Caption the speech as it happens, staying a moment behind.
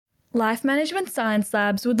Life Management Science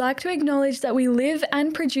Labs would like to acknowledge that we live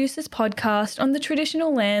and produce this podcast on the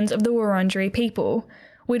traditional lands of the Wurundjeri people.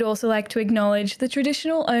 We'd also like to acknowledge the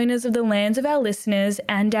traditional owners of the lands of our listeners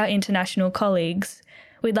and our international colleagues.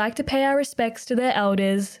 We'd like to pay our respects to their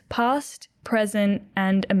elders, past, present,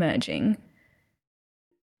 and emerging.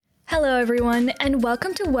 Hello everyone, and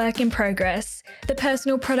welcome to Work in Progress, the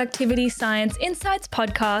Personal Productivity Science Insights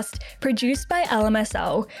podcast produced by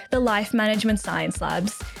LMSL, the Life Management Science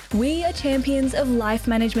Labs. We are champions of life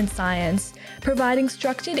management science, providing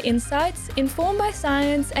structured insights informed by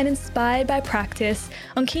science and inspired by practice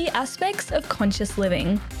on key aspects of conscious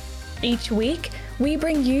living. Each week, we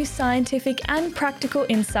bring you scientific and practical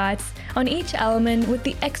insights on each element with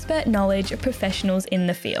the expert knowledge of professionals in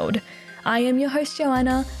the field. I am your host,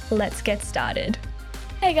 Joanna. Let's get started.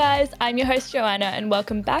 Hey guys, I'm your host, Joanna, and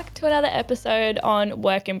welcome back to another episode on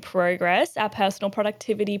Work in Progress, our personal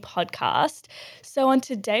productivity podcast. So on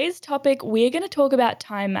today's topic, we're going to talk about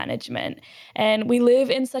time management. And we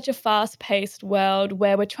live in such a fast-paced world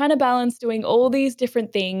where we're trying to balance doing all these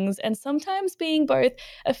different things and sometimes being both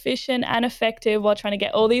efficient and effective while trying to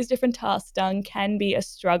get all these different tasks done can be a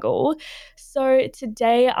struggle. So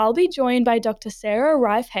today I'll be joined by Dr. Sarah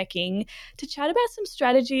Reiff-Hekking to chat about some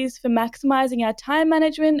strategies for maximizing our time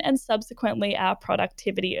management and subsequently our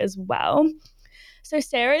productivity as well. So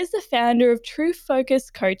Sarah is the founder of True Focus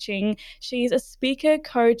Coaching. She's a speaker,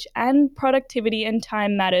 coach, and productivity and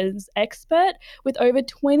time matters expert with over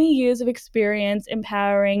 20 years of experience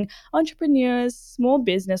empowering entrepreneurs, small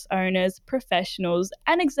business owners, professionals,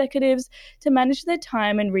 and executives to manage their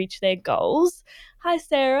time and reach their goals. Hi,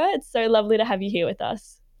 Sarah. It's so lovely to have you here with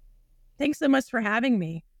us. Thanks so much for having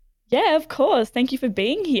me. Yeah, of course. Thank you for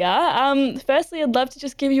being here. Firstly, I'd love to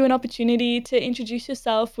just give you an opportunity to introduce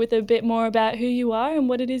yourself with a bit more about who you are and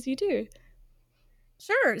what it is you do.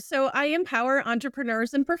 Sure. So I empower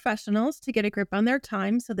entrepreneurs and professionals to get a grip on their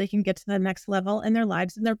time so they can get to the next level in their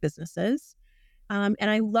lives and their businesses. And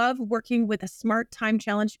I love working with smart time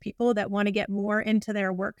challenged people that want to get more into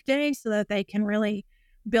their workday so that they can really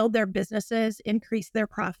build their businesses, increase their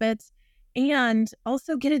profits, and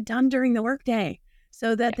also get it done during the workday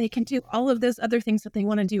so that they can do all of those other things that they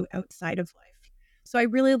want to do outside of life. So I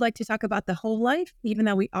really like to talk about the whole life, even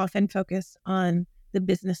though we often focus on the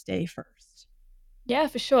business day first. Yeah,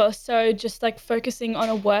 for sure. So just like focusing on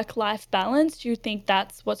a work-life balance, do you think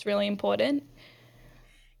that's what's really important?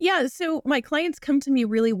 Yeah, so my clients come to me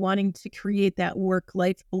really wanting to create that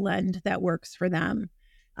work-life blend that works for them.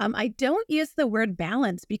 I don't use the word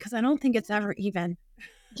balance because I don't think it's ever even. I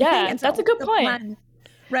think Yeah, it's that's a always good a point. blend,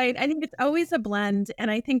 right? I think it's always a blend. And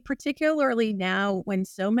I think particularly now when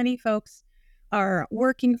so many folks are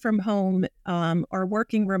working from home or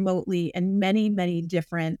working remotely in many, many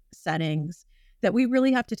different settings, that we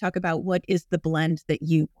really have to talk about what is the blend that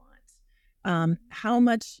you want. How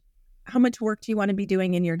much work do you want to be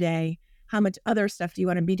doing in your day? How much other stuff do you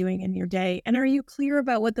want to be doing in your day? And are you clear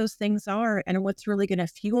about what those things are and what's really going to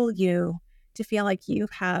fuel you to feel like you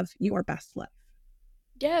have your best life?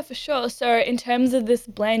 Yeah, for sure. So in terms of this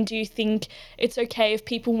blend, do you think it's okay if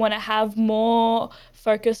people want to have more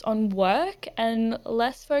focus on work and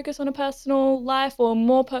less focus on a personal life, or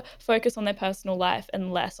more focus on their personal life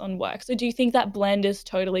and less on work? So do you think that blend is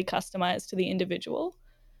totally customized to the individual?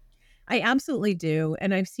 I absolutely do.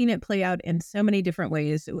 And I've seen it play out in so many different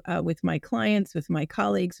ways with my clients, with my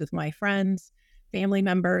colleagues, with my friends, family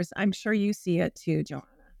members. I'm sure you see it too,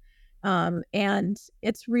 Joanna. And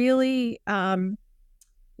it's really,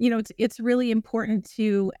 it's really important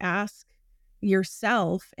to ask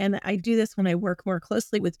yourself. And I do this when I work more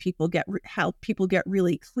closely with people, help people get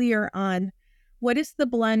really clear on what is the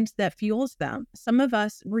blend that fuels them. Some of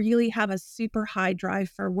us really have a super high drive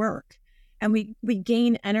for work, and we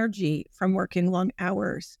gain energy from working long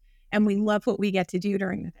hours, and we love what we get to do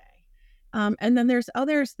during the day. And then there's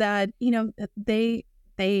others that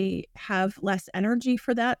they have less energy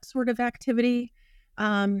for that sort of activity,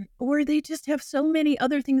 or they just have so many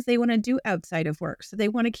other things they want to do outside of work. So they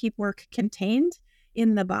want to keep work contained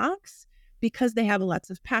in the box because they have lots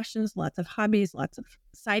of passions, lots of hobbies, lots of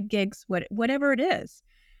side gigs, whatever it is.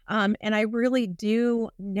 And I really do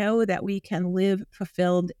know that we can live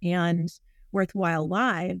fulfilled and worthwhile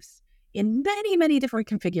lives in many, many different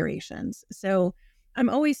configurations. So I'm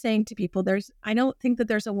always saying to people, I don't think that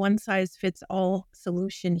there's a one size fits all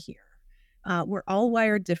solution here. We're all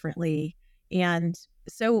wired differently. And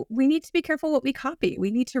so we need to be careful what we copy.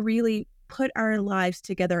 We need to really put our lives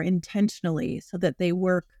together intentionally so that they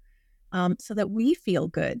work, so that we feel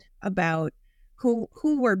good about who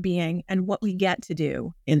we're being and what we get to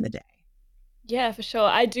do in the day. Yeah, for sure.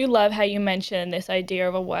 I do love how you mentioned this idea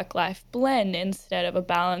of a work-life blend instead of a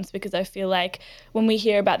balance, because I feel like when we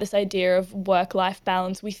hear about this idea of work-life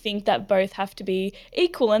balance, we think that both have to be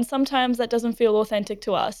equal, and sometimes that doesn't feel authentic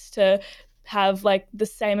to us to have like the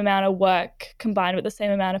same amount of work combined with the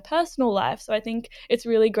same amount of personal life. So I think it's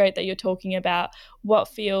really great that you're talking about what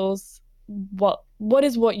feels what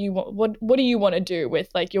is what you want, what do you want to do with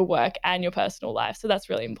like your work and your personal life. So that's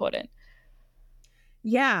really important.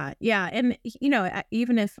 Yeah, yeah, and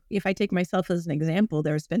even if I take myself as an example,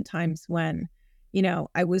 there's been times when,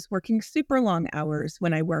 I was working super long hours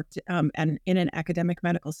when I worked and in an academic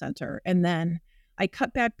medical center, and then I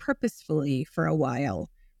cut back purposefully for a while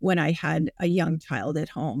when I had a young child at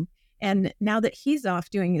home. And now that he's off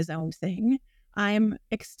doing his own thing, I'm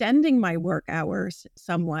extending my work hours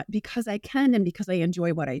somewhat because I can and because I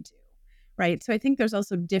enjoy what I do. Right. So I think there's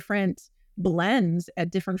also different blends at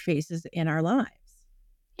different phases in our lives.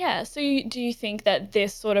 Yeah, so do you think that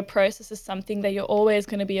this sort of process is something that you're always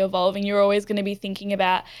going to be evolving? You're always going to be thinking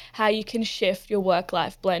about how you can shift your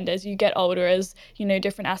work-life blend as you get older, as,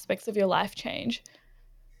 different aspects of your life change?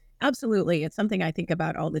 Absolutely. It's something I think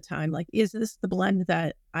about all the time. Like, is this the blend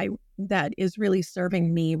that is really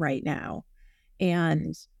serving me right now?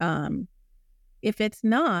 And if it's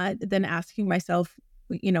not, then asking myself,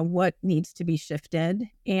 what needs to be shifted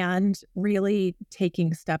and really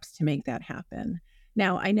taking steps to make that happen.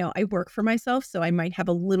 Now, I know I work for myself, so I might have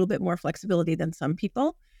a little bit more flexibility than some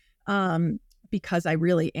people, um, because I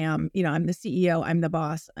really am, I'm the CEO, I'm the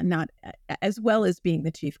boss, not as well as being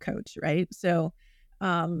the chief coach, right? So,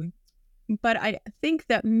 um, but I think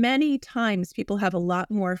that many times people have a lot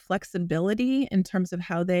more flexibility in terms of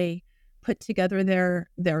how they put together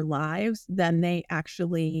their lives than they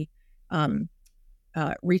actually um,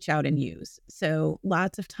 reach out and use. So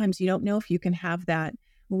lots of times you don't know if you can have that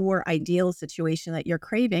more ideal situation that you're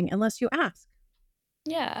craving unless you ask.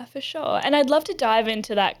 Yeah, for sure. And I'd love to dive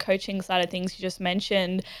into that coaching side of things you just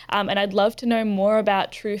mentioned. And I'd love to know more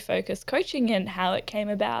about True Focus Coaching and how it came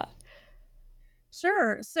about.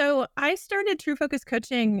 Sure. So I started True Focus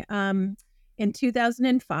Coaching in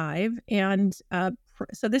 2005. And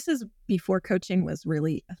so this is before coaching was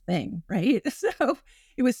really a thing, right? So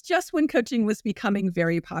it was just when coaching was becoming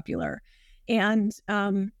very popular. And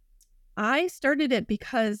I started it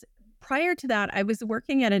because prior to that, I was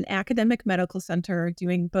working at an academic medical center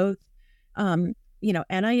doing both,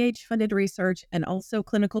 NIH funded research and also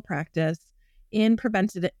clinical practice in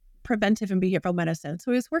preventive and behavioral medicine.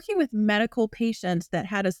 So I was working with medical patients that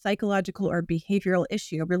had a psychological or behavioral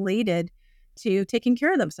issue related to taking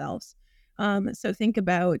care of themselves. So think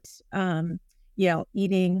about,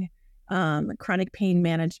 eating, chronic pain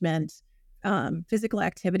management, physical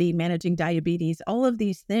activity, managing diabetes, all of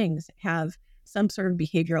these things have some sort of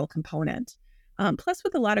behavioral component. Plus,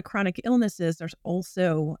 with a lot of chronic illnesses, there's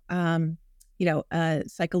also, a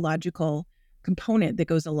psychological component that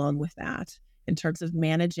goes along with that in terms of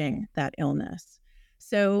managing that illness.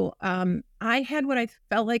 So I had what I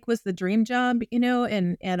felt like was the dream job,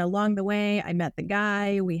 and along the way, I met the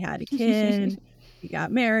guy, we had a kid, we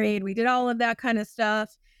got married, we did all of that kind of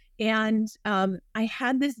stuff. And I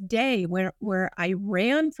had this day where I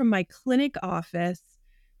ran from my clinic office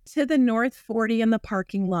to the North 40 in the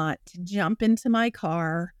parking lot to jump into my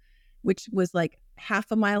car, which was like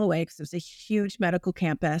half a mile away because it was a huge medical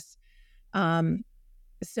campus. Um,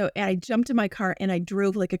 so I jumped in my car and I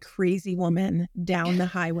drove like a crazy woman down the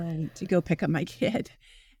highway to go pick up my kid.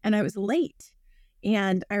 And I was late.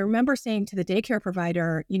 And I remember saying to the daycare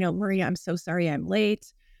provider, Maria, I'm so sorry I'm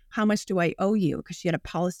late. How much do I owe you? Because she had a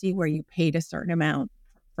policy where you paid a certain amount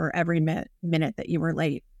for every minute that you were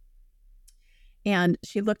late. And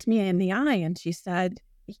she looked me in the eye and she said,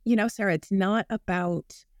 Sarah, it's not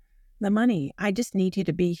about the money. I just need you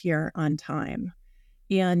to be here on time.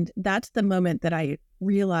 And that's the moment that I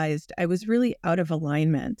realized I was really out of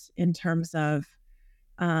alignment in terms of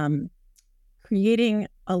um, creating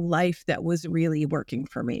a life that was really working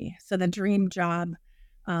for me. So the dream job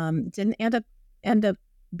didn't end up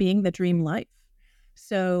being the dream life.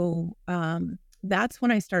 So that's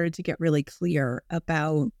when I started to get really clear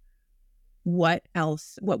about what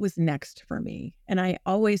was next for me. And I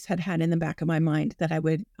always had in the back of my mind that I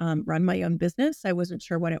would run my own business. I wasn't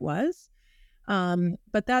sure what it was.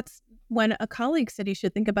 But that's when a colleague said you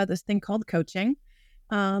should think about this thing called coaching.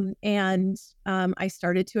 And I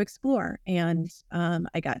started to explore and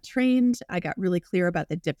I got trained. I got really clear about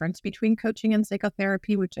the difference between coaching and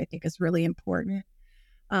psychotherapy, which I think is really important.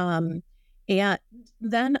 Um, and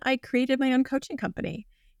then I created my own coaching company.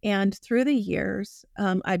 And through the years,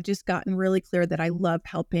 I've just gotten really clear that I love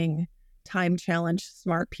helping time challenged,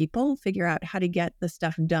 smart people figure out how to get the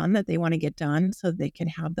stuff done that they want to get done so they can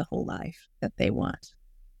have the whole life that they want.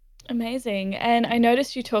 Amazing. And I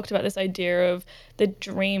noticed you talked about this idea of the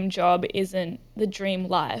dream job isn't the dream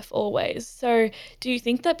life always. So, do you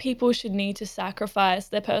think that people should need to sacrifice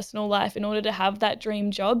their personal life in order to have that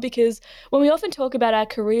dream job? Because when we often talk about our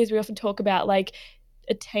careers, we often talk about like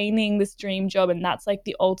attaining this dream job, and that's like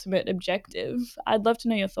the ultimate objective. I'd love to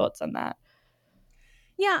know your thoughts on that.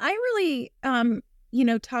 Yeah, I really,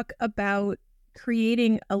 talk about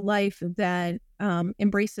creating a life that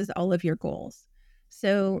embraces all of your goals.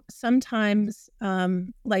 So sometimes,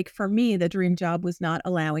 like for me, the dream job was not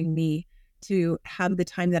allowing me to have the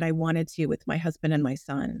time that I wanted to with my husband and my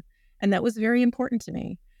son. And that was very important to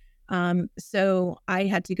me. So I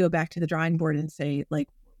had to go back to the drawing board and say, like,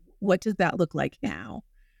 what does that look like now?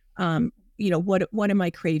 What am I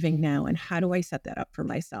craving now? And how do I set that up for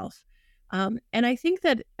myself? And I think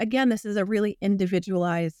that, again, this is a really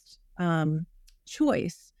individualized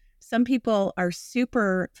choice. Some people are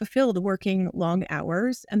super fulfilled working long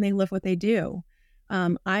hours and they love what they do.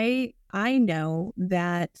 I know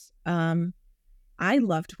that I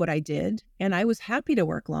loved what I did and I was happy to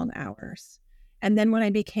work long hours. And then when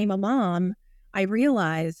I became a mom, I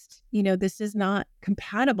realized, this is not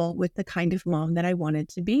compatible with the kind of mom that I wanted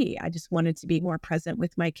to be. I just wanted to be more present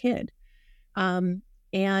with my kid. And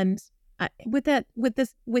with that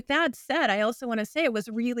said, I also want to say it was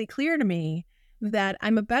really clear to me that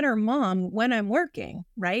I'm a better mom when I'm working,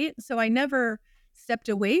 right? So I never stepped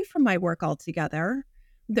away from my work altogether.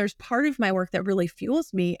 There's part of my work that really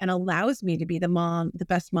fuels me and allows me to be the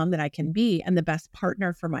best mom that I can be, and the best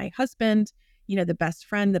partner for my husband, the best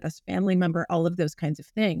friend, the best family member, all of those kinds of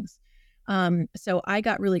things. So I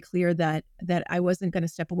got really clear that I wasn't going to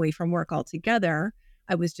step away from work altogether.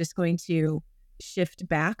 I was just going to shift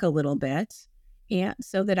back a little bit, and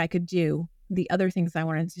so that I could do the other things I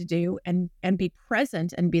wanted to do and be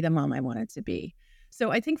present and be the mom I wanted to be.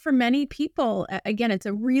 So I think for many people, again, it's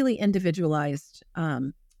a really individualized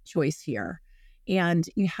choice here. And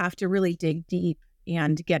you have to really dig deep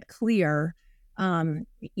and get clear,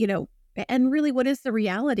 and really, what is the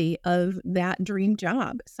reality of that dream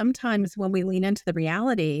job? Sometimes when we lean into the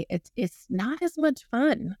reality, it's not as much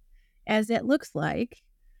fun as it looks like,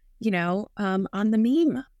 on the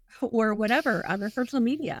meme or whatever on the social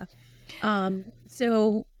media.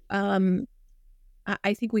 So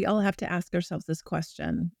I think we all have to ask ourselves this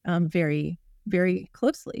question very, very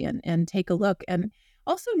closely, and take a look and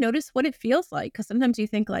also notice what it feels like. Because sometimes you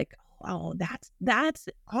think like, oh, that's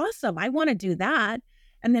awesome. I want to do that.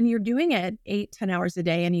 And then you're doing it 8-10 hours a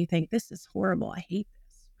day and you think, this is horrible. I hate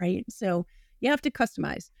this. Right. So you have to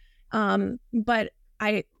customize. But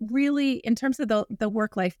I really, in terms of the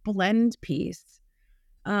work-life blend piece,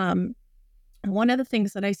 one of the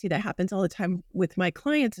things that I see that happens all the time with my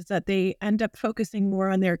clients is that they end up focusing more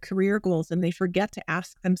on their career goals and they forget to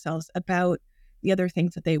ask themselves about the other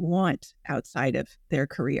things that they want outside of their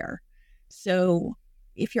career. So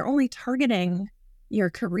if you're only targeting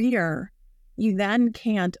your career, you then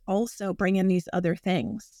can't also bring in these other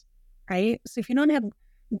things, right? So if you don't have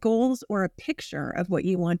goals or a picture of what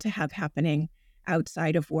you want to have happening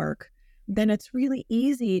outside of work, then it's really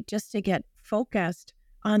easy just to get focused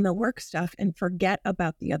on the work stuff and forget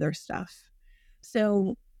about the other stuff.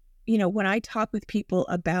 So, when I talk with people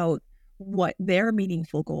about what their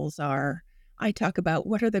meaningful goals are, I talk about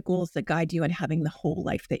what are the goals that guide you in having the whole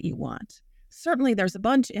life that you want. Certainly there's a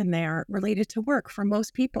bunch in there related to work for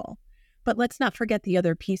most people, but let's not forget the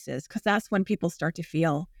other pieces, because that's when people start to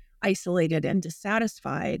feel isolated and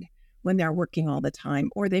dissatisfied when they're working all the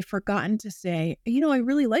time, or they've forgotten to say, I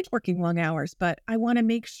really like working long hours, but I want to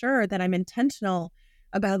make sure that I'm intentional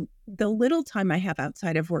about the little time I have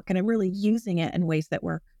outside of work and I'm really using it in ways that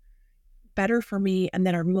work better for me and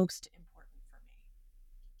that are most important for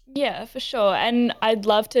me. Yeah, for sure. And I'd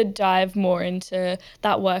love to dive more into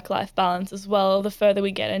that work-life balance as well the further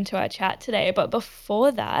we get into our chat today. But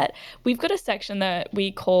before that, we've got a section that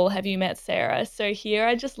we call Have You Met Sarah? So here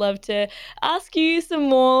I'd just love to ask you some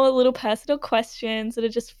more little personal questions that are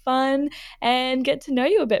just fun and get to know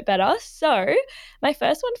you a bit better. So my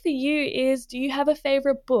first one for you is, do you have a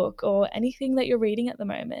favorite book or anything that you're reading at the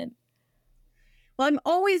moment? Well, I'm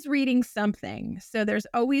always reading something. So there's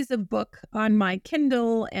always a book on my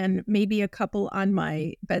Kindle and maybe a couple on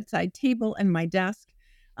my bedside table and my desk.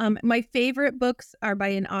 My favorite books are by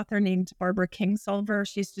an author named Barbara Kingsolver.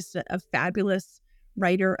 She's just a fabulous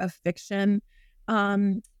writer of fiction.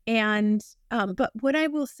 But what I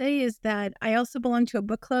will say is that I also belong to a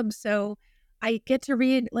book club. So I get to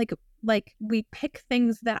read like we pick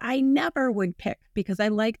things that I never would pick because I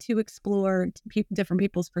like to explore different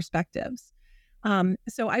people's perspectives.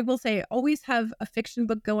 So I will say always have a fiction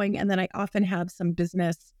book going, and then I often have some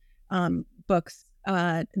business books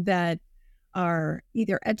that are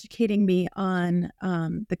either educating me on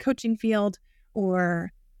the coaching field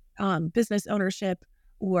or business ownership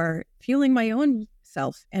or fueling my own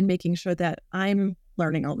self and making sure that I'm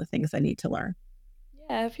learning all the things I need to learn.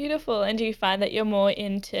 Yeah, beautiful. And do you find that you're more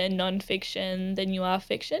into nonfiction than you are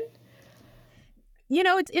fiction?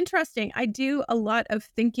 It's interesting. I do a lot of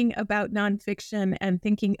thinking about nonfiction and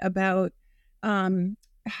thinking about um,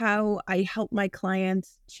 how I help my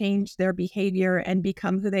clients change their behavior and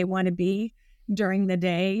become who they want to be during the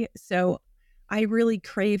day. So I really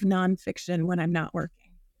crave nonfiction when I'm not working.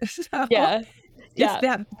 So Yeah, it's yeah.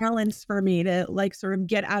 that balance for me to like sort of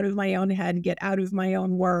get out of my own head, get out of my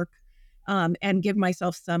own work, and give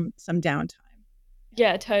myself some downtime.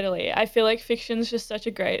 Yeah, totally. I feel like fiction's just such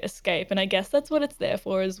a great escape, and I guess that's what it's there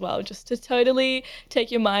for as well, just to totally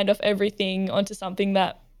take your mind off everything onto something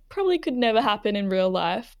that probably could never happen in real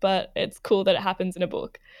life, but it's cool that it happens in a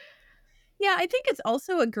book. Yeah, I think it's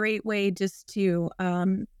also a great way just to,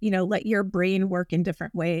 let your brain work in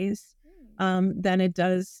different ways than it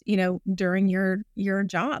does, during your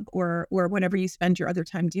job or whatever you spend your other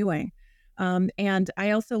time doing. And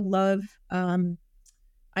I also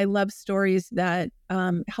I love stories that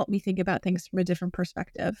help me think about things from a different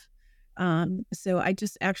perspective. So I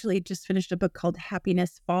just finished a book called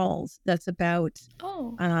Happiness Falls. That's about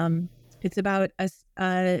Oh. um, it's about a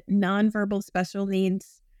nonverbal special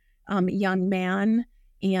needs young man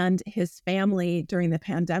and his family during the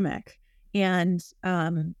pandemic. And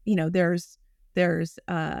there's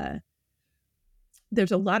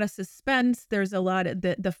there's a lot of suspense. There's a lot of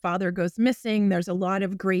the father goes missing. There's a lot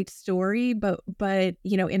of great story, but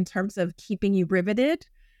in terms of keeping you riveted,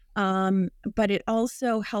 but it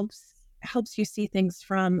also helps you see things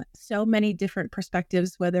from so many different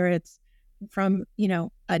perspectives, whether it's from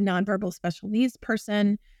a nonverbal special needs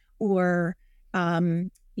person or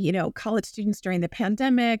college students during the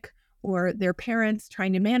pandemic or their parents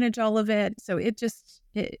trying to manage all of it. So I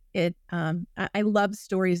love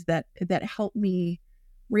stories that help me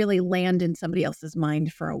really land in somebody else's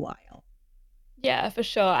mind for a while. Yeah, for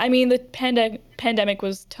sure. I mean, the pandemic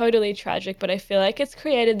was totally tragic, but I feel like it's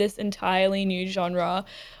created this entirely new genre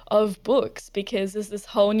of books because there's this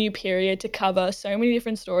whole new period to cover, so many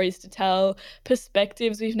different stories to tell,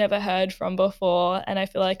 perspectives we've never heard from before, and I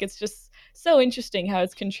feel like it's just so interesting how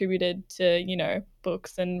it's contributed to,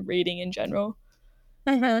 books and reading in general.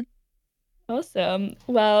 Uh-huh. Awesome.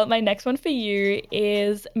 Well, my next one for you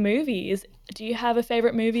is movies. Do you have a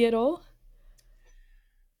favorite movie at all?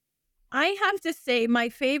 I have to say my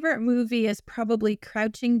favorite movie is probably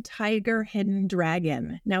Crouching Tiger, Hidden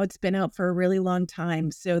Dragon. Now it's been out for a really long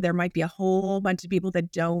time, so there might be a whole bunch of people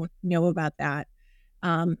that don't know about that.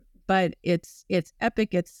 Um, but it's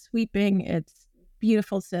epic, it's sweeping, it's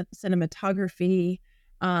beautiful cinematography.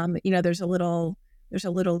 There's a little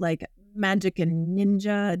like magic and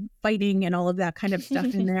ninja fighting and all of that kind of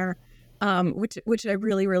stuff in there, which I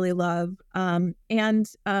really really love. And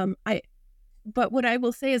I But what I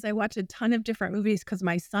will say is I watch a ton of different movies because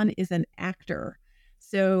my son is an actor.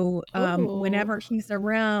 So Oh. whenever he's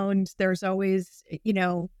around, there's always,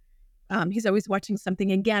 he's always watching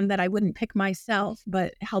something again that I wouldn't pick myself,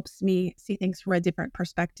 but helps me see things from a different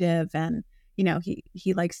perspective. And,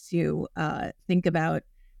 he likes to think about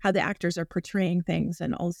how the actors are portraying things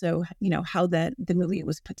and also, how the movie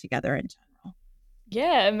was put together in general.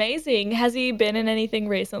 Yeah, amazing. Has he been in anything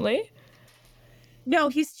recently? No,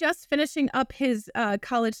 he's just finishing up his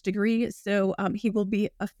college degree, so he will be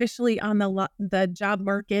officially on the job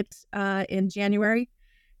market in January,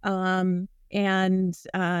 and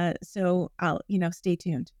so I'll stay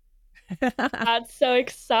tuned. That's so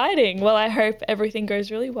exciting. Well, I hope everything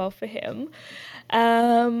goes really well for him.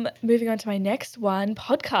 Moving on to my next one,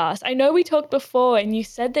 podcast. I know we talked before and you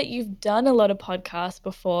said that you've done a lot of podcasts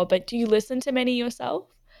before, but do you listen to many yourself?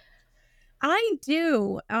 I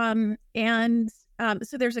do, and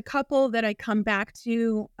so there's a couple that I come back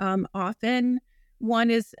to often.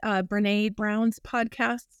 One is Brene Brown's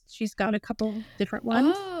podcast. She's got a couple different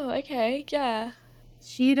ones. Oh, okay. Yeah.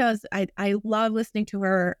 She does. I love listening to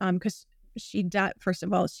her because she does. First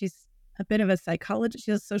of all, she's a bit of a psychologist.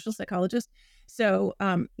 She's a social psychologist, so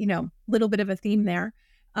little bit of a theme there.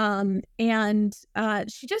 And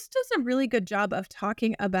she just does a really good job of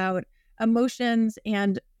talking about emotions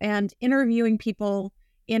and interviewing people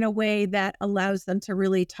in a way that allows them to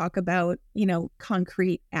really talk about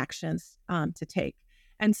concrete actions to take.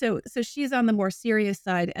 And so she's on the more serious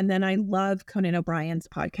side. And then I love Conan O'Brien's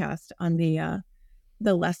podcast on the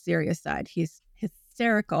less serious side. He's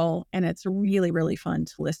hysterical, and it's really, really fun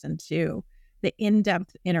to listen to the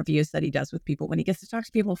in-depth interviews that he does with people when he gets to talk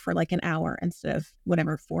to people for like an hour instead of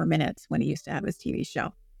whatever, 4 minutes when he used to have his TV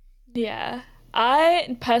show. Yeah.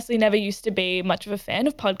 I personally never used to be much of a fan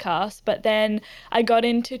of podcasts, but then I got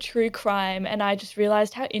into true crime and I just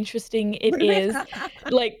realized how interesting it is,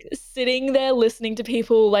 like sitting there listening to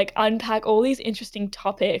people like unpack all these interesting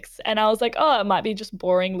topics. And I was like, oh, it might be just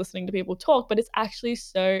boring listening to people talk, but it's actually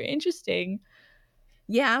so interesting.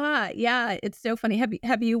 Yeah, it's so funny.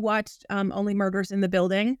 Have you watched Only Murders in the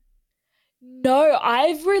Building? No,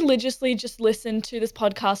 I've religiously just listened to this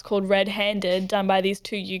podcast called Red Handed, done by these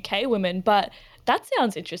two UK women, but that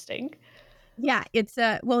sounds interesting. Yeah, it's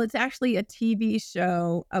actually a TV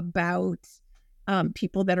show about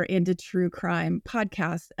people that are into true crime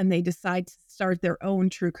podcasts, and they decide to start their own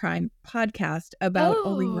true crime podcast about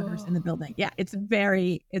Only Murders in Oh. the Building. Yeah, it's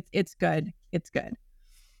good. It's good.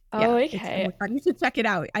 Oh, Yeah, it's okay. really fun. You should check it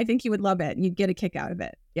out. I think you would love it. You'd get a kick out of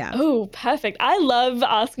it. Yeah. Oh, perfect. I love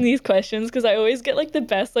asking these questions because I always get like the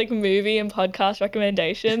best like movie and podcast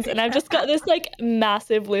recommendations. And I've just got this like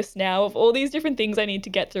massive list now of all these different things I need to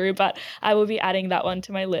get through, but I will be adding that one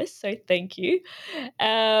to my list. So thank you.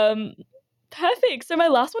 Um, Perfect. So my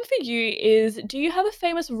last one for you is, do you have a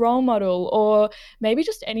famous role model or maybe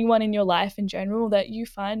just anyone in your life in general that you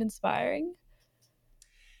find inspiring?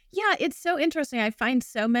 Yeah, it's so interesting. I find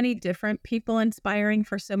so many different people inspiring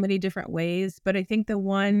for so many different ways, but I think the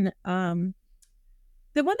one that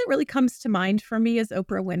really comes to mind for me is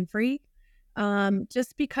Oprah Winfrey.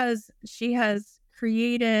 Just because she has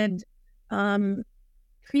um,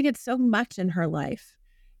 created so much in her life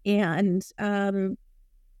and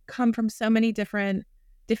come from so many different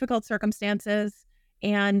difficult circumstances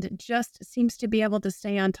and just seems to be able to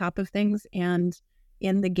stay on top of things and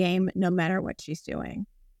in the game no matter what she's doing.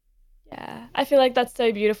 Yeah, I feel like that's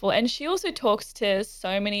so beautiful. And she also talks to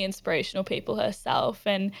so many inspirational people herself.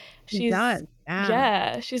 And She she's, does. Yeah.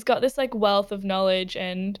 yeah, she's got this like wealth of knowledge.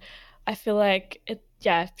 And I feel like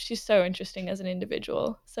yeah, she's so interesting as an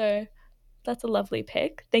individual. So that's a lovely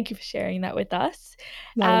pick. Thank you for sharing that with us.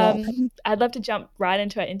 You're welcome. I'd love to jump right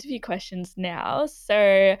into our interview questions now.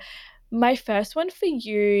 So, my first one for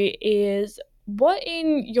you is, what,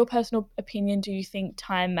 in your personal opinion, do you think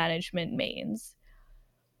time management means?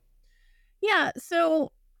 Yeah.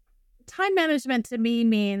 So time management to me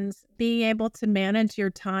means being able to manage your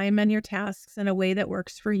time and your tasks in a way that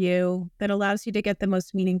works for you, that allows you to get the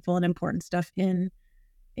most meaningful and important stuff in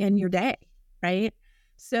your day, right?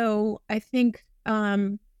 So I think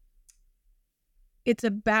it's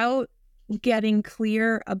about getting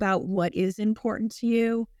clear about what is important to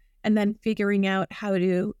you and then figuring out how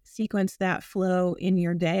to sequence that flow in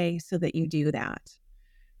your day so that you do that.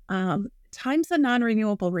 Time's a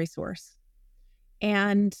non-renewable resource,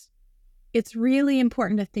 and it's really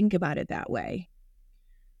important to think about it that way.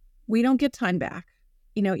 We don't get time back.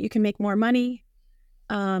 You can make more money,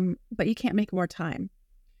 but you can't make more time.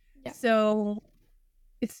 Yeah. So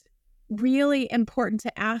it's really important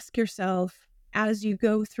to ask yourself as you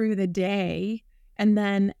go through the day, and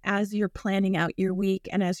then as you're planning out your week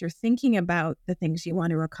and as you're thinking about the things you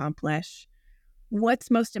want to accomplish,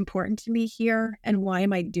 what's most important to me here and why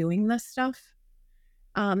am I doing this stuff?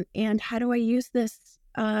 And how do I use this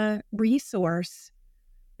resource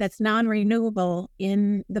that's non-renewable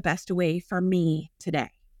in the best way for me today?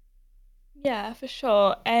 Yeah, for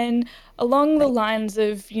sure. And along the Right. lines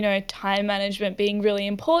of, time management being really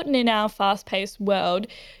important in our fast-paced world,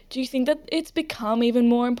 do you think that it's become even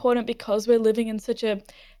more important because we're living in such a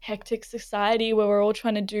hectic society where we're all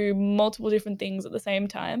trying to do multiple different things at the same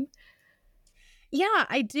time? Yeah,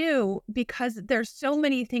 I do, because there's so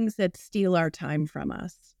many things that steal our time from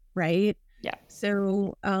us, right? Yeah.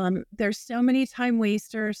 So there's so many time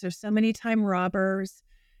wasters, there's so many time robbers,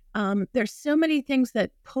 there's so many things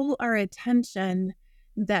that pull our attention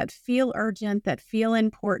that feel urgent, that feel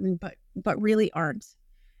important, but really aren't.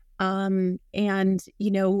 And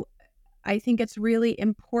I think it's really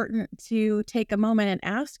important to take a moment and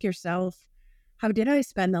ask yourself, how did I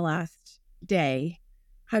spend the last day?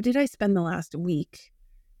 How did I spend the last week?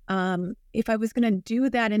 If I was going to do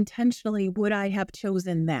that intentionally, would I have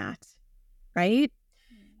chosen that? Right?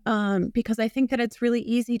 Because I think that it's really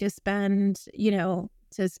easy to spend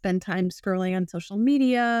time scrolling on social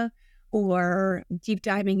media or deep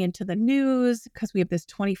diving into the news because we have this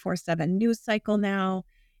 24/7 news cycle now.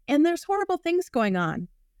 And there's horrible things going on.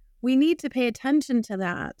 We need to pay attention to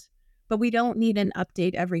that, but we don't need an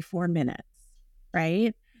update every 4 minutes,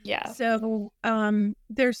 right? Yeah. So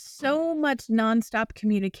there's so much nonstop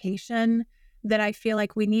communication that I feel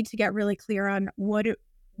like we need to get really clear on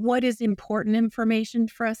what is important information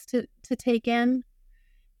for us to take in,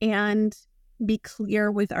 and be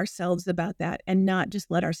clear with ourselves about that, and not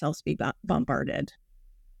just let ourselves be bombarded.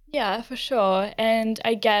 Yeah, for sure. And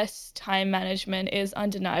I guess time management is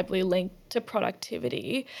undeniably linked to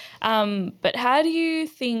productivity. But how do you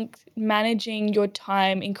think managing your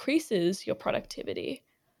time increases your productivity?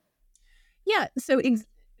 Yeah.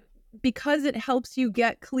 Because it helps you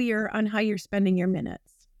get clear on how you're spending your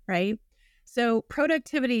minutes, right? So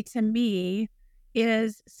productivity to me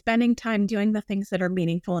is spending time doing the things that are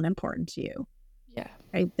meaningful and important to you, Yeah.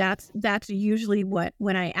 right? That's usually what,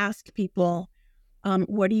 when I ask people,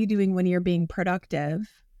 what are you doing when you're being productive?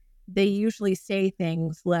 They usually say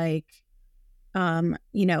things like,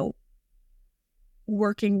 you know,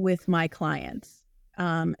 working with my clients,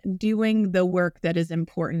 doing the work that is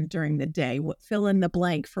important during the day. Fill in the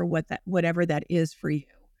blank for whatever that is for you.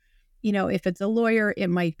 If it's a lawyer, it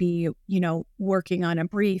might be, working on a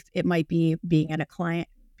brief. It might be being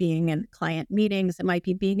in client meetings. It might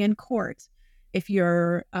be being in court. If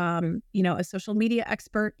you're, a social media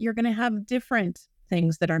expert, you're going to have different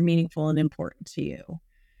things that are meaningful and important to you.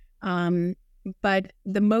 But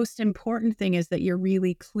the most important thing is that you're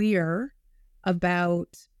really clear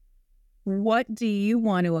about what do you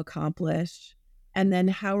want to accomplish, and then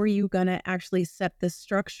how are you going to actually set the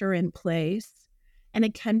structure in place. And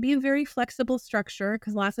it can be a very flexible structure,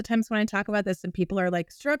 because lots of times when I talk about this and people are like,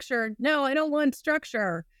 structure, no, I don't want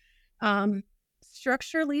structure. Um,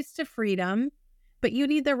 Structure leads to freedom, but you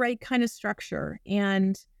need the right kind of structure.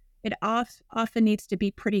 And it often needs to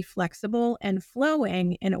be pretty flexible and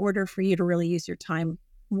flowing in order for you to really use your time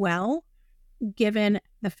well, given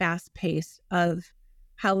the fast pace of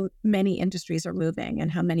how many industries are moving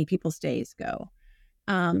and how many people's days go.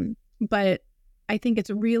 But I think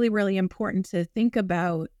it's really, really important to think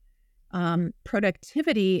about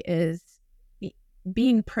productivity is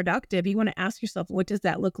being productive. You want to ask yourself, what does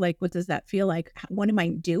that look like? What does that feel like? What am I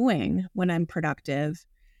doing when I'm productive?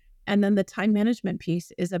 And then the time management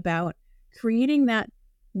piece is about creating that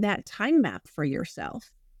time map for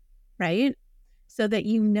yourself, right? So that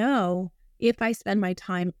if I spend my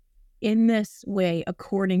time in this way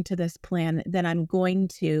according to this plan, then I'm going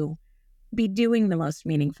to be doing the most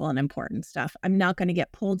meaningful and important stuff. I'm not going to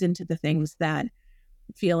get pulled into the things that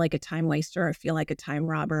feel like a time waster or feel like a time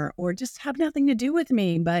robber or just have nothing to do with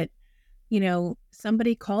me. But,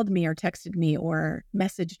 somebody called me or texted me or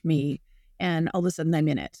messaged me, and all of a sudden I'm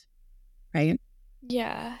in it, right?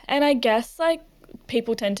 Yeah. And I guess like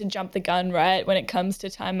people tend to jump the gun, right? When it comes to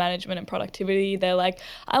time management and productivity, they're like,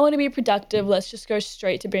 I want to be productive. Let's just go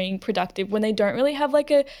straight to being productive when they don't really have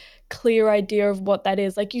like a clear idea of what that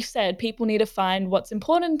is. Like you said, people need to find what's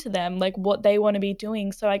important to them, like what they want to be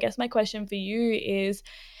doing. So I guess my question for you is,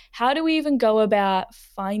 how do we even go about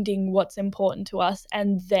finding what's important to us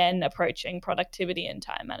and then approaching productivity and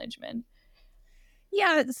time management?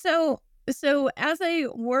 Yeah. So as I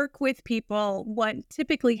work with people, what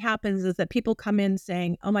typically happens is that people come in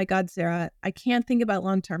saying, "Oh my God, Sarah, I can't think about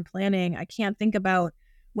long-term planning. I can't think about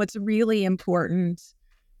what's really important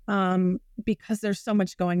because there's so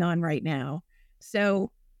much going on right now."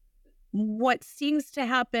 So what seems to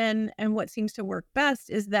happen and what seems to work best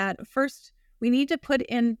is that first we need to put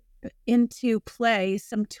into play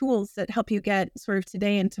some tools that help you get sort of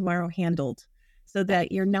today and tomorrow handled, so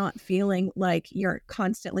that you're not feeling like you're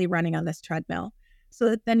constantly running on this treadmill, so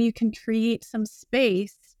that then you can create some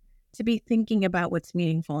space to be thinking about what's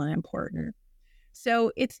meaningful and important.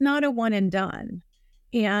 So it's not a one and done.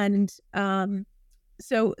 And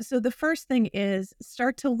so the first thing is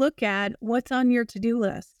start to look at what's on your to-do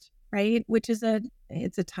list, right? Which is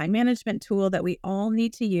it's a time management tool that we all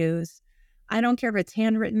need to use. I don't care if it's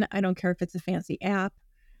handwritten. I don't care if it's a fancy app.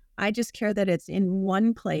 I just care that it's in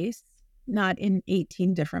one place, not in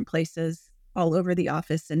 18 different places all over the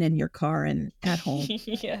office and in your car and at home.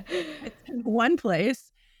 Yeah. It's in one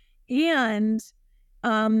place. And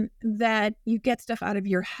that you get stuff out of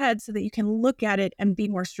your head so that you can look at it and be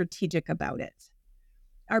more strategic about it.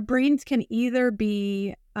 Our brains can either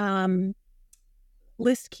be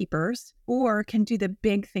list keepers or can do the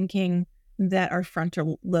big thinking that our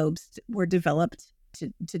frontal lobes were developed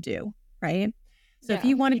to do, right? So if Yeah.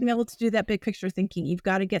 you want to be able to do that big picture thinking, you've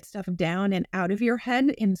got to get stuff down and out of your head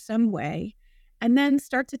in some way, and then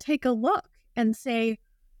start to take a look and say,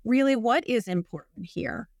 really, what is important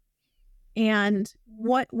here? And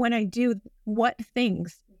when I do, what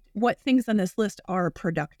things on this list are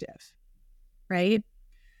productive, right?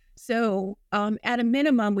 So at a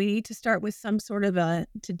minimum, we need to start with some sort of a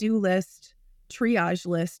to-do list triage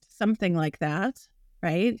list, something like that,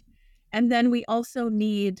 right? And then we also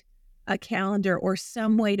need a calendar or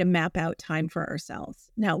some way to map out time for ourselves.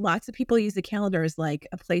 Now, lots of people use a calendar as like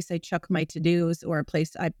a place I chuck my to-dos or a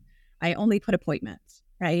place I only put appointments,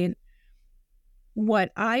 right?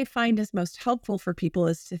 What I find is most helpful for people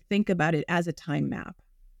is to think about it as a time map,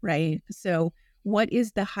 right? So, what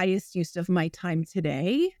is the highest use of my time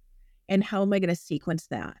today? And how am I going to sequence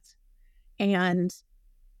that? And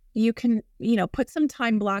you can, put some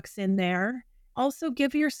time blocks in there. Also,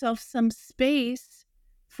 give yourself some space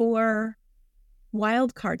for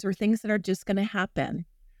wild cards or things that are just going to happen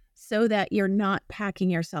so that you're not packing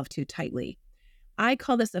yourself too tightly. I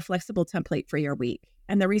call this a flexible template for your week.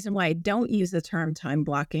 And the reason why I don't use the term time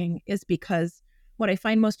blocking is because what I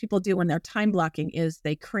find most people do when they're time blocking is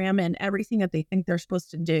they cram in everything that they think they're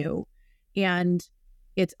supposed to do. And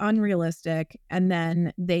it's unrealistic. And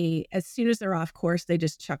then as soon as they're off course, they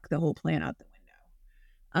just chuck the whole plan out the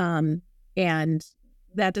window. And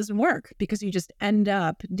that doesn't work because you just end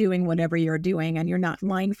up doing whatever you're doing and you're not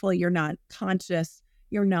mindful, you're not conscious,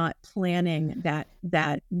 you're not planning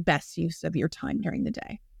that best use of your time during the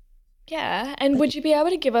day. Yeah, and would you be able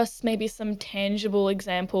to give us maybe some tangible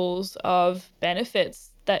examples of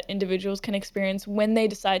benefits that individuals can experience when they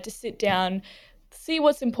decide to sit down, see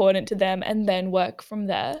what's important to them, and then work from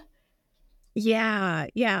there? Yeah,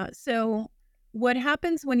 yeah. So what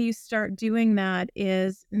happens when you start doing that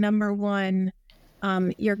is number one,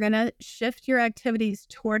 you're gonna shift your activities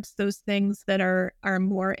towards those things that are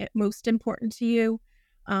most important to you.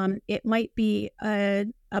 It might be a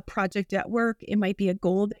project at work. It might be a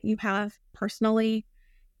goal that you have personally.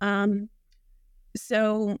 Um,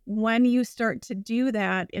 so when you start to do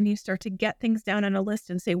that and you start to get things down on a list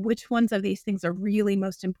and say, which ones of these things are really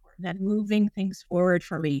most important and moving things forward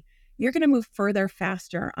for me, you're going to move further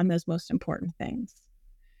faster on those most important things.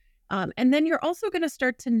 And then you're also going to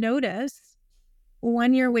start to notice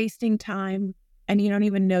when you're wasting time and you don't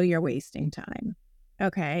even know you're wasting time.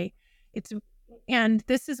 Okay. And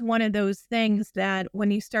this is one of those things that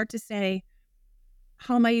when you start to say,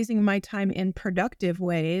 how am I using my time in productive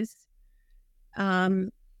ways?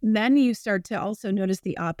 Then you start to also notice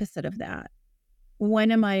the opposite of that.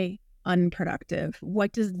 When am I unproductive?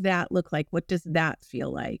 What does that look like? What does that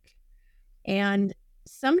feel like? And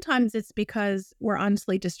sometimes it's because we're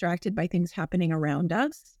honestly distracted by things happening around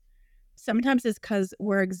us. Sometimes it's because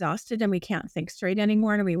we're exhausted and we can't think straight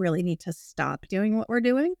anymore and we really need to stop doing what we're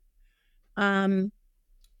doing.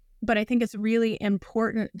 But I think it's really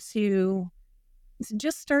important to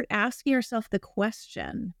just start asking yourself the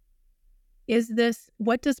question,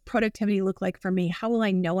 what does productivity look like for me? How will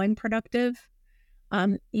I know I'm productive?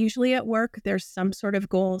 Usually at work, there's some sort of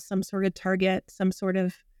goal, some sort of target, some sort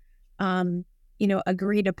of,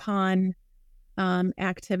 agreed upon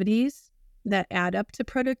activities that add up to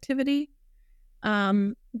productivity.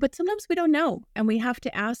 But sometimes we don't know, and we have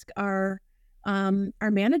to ask our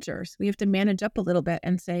managers. We have to manage up a little bit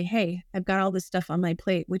and say, "Hey, I've got all this stuff on my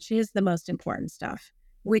plate. Which is the most important stuff?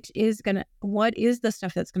 What is the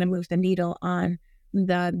stuff that's going to move the needle on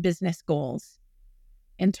the business goals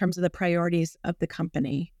in terms of the priorities of the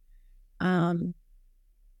company?" And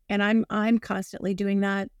I'm constantly doing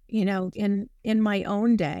that, in my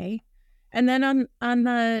own day. And then on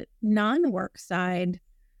the non-work side,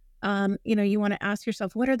 you want to ask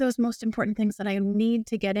yourself, what are those most important things that I need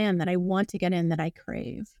to get in, that I want to get in, that I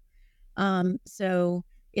crave? So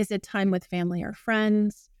is it time with family or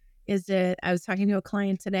friends? I was talking to a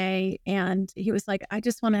client today and he was like, I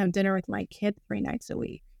just want to have dinner with my kid 3 nights a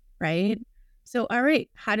week. Right. So, all right,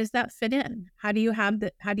 how does that fit in? How do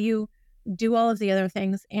you do all of the other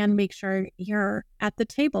things and make sure you're at the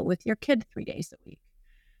table with your kid 3 days a week?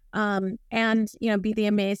 And, be the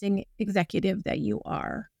amazing executive that you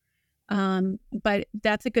are. But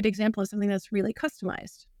that's a good example of something that's really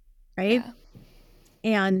customized, right?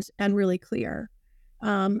 Yeah. And really clear.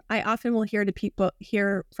 I often will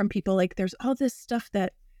hear from people like, there's all this stuff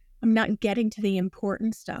that I'm not getting to the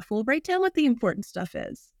important stuff. Well, write down what the important stuff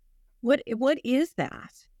is. What is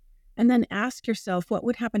that? And then ask yourself, what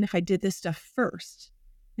would happen if I did this stuff first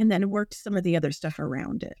and then worked some of the other stuff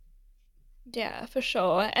around it? Yeah, for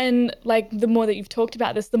sure. And like the more that you've talked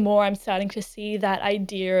about this, the more I'm starting to see that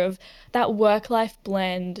idea of that work-life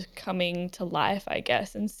blend coming to life, I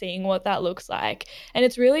guess, and seeing what that looks like. And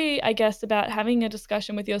it's really, I guess, about having a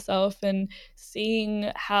discussion with yourself and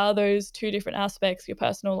seeing how those two different aspects, your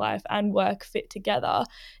personal life and work, fit together.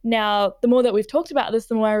 Now, the more that we've talked about this,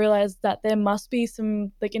 the more I realize that there must be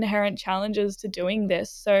some like inherent challenges to doing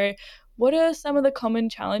this. So what are some of the common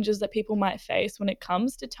challenges that people might face when it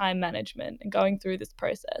comes to time management and going through this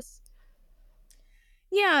process?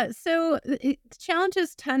 Yeah. So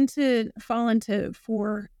challenges tend to fall into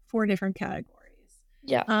four different categories.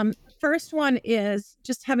 Yeah. First one is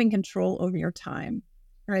just having control over your time,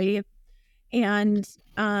 right? And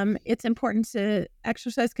it's important to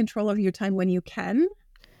exercise control over your time when you can,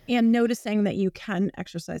 and noticing that you can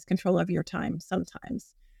exercise control over your time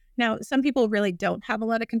sometimes. Now, some people really don't have a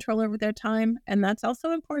lot of control over their time, and that's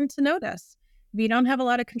also important to notice. If you don't have a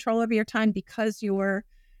lot of control over your time because you're,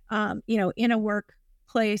 in a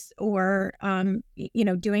workplace or,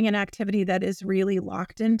 doing an activity that is really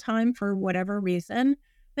locked in time for whatever reason,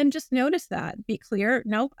 then just notice that. Be clear.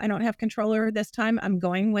 Nope, I don't have control over this time. I'm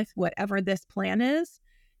going with whatever this plan is.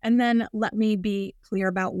 And then let me be clear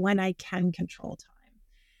about when I can control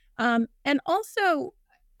time. And also,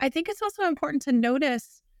 I think it's also important to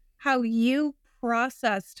notice how you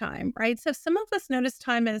process time, right? So some of us notice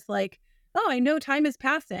time as like, oh, I know time is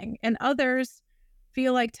passing, and others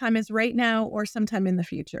feel like time is right now or sometime in the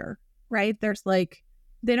future, right? There's like,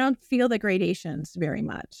 they don't feel the gradations very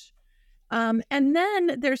much. And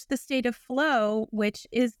then there's the state of flow, which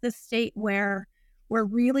is the state where we're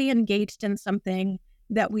really engaged in something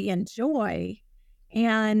that we enjoy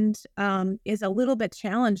and is a little bit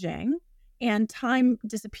challenging, and time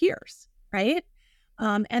disappears, right?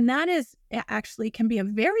 And that is actually can be a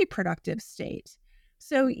very productive state.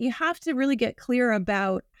 So you have to really get clear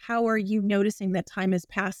about how are you noticing that time is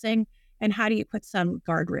passing, and how do you put some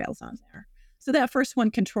guardrails on there. So that first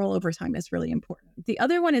one, control over time, is really important. The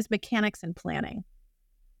other one is mechanics and planning.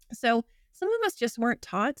 So some of us just weren't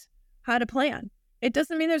taught how to plan. It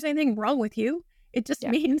doesn't mean there's anything wrong with you. It just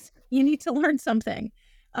Yeah. means you need to learn something.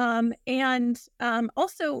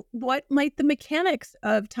 Also, what might the mechanics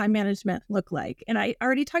of time management look like? And I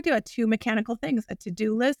already talked about two mechanical things, a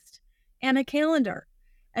to-do list and a calendar.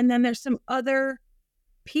 And then there's some other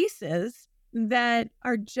pieces that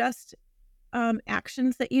are just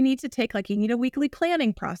actions that you need to take. Like you need a weekly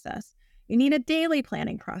planning process. You need a daily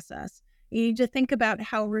planning process. You need to think about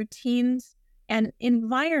how routines and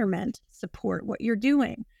environment support what you're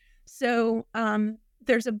doing. So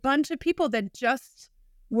there's a bunch of people that just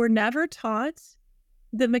were never taught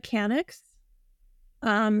the mechanics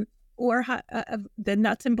or how, the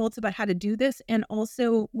nuts and bolts about how to do this, and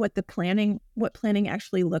also what planning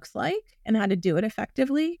actually looks like and how to do it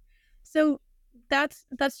effectively. So that's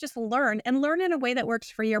just learn in a way that works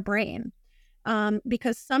for your brain.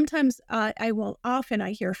 Because sometimes I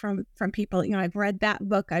hear from people, I've read that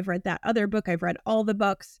book, I've read that other book, I've read all the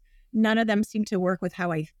books. None of them seem to work with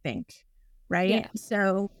how I think, right? Yeah.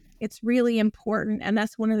 So it's really important. And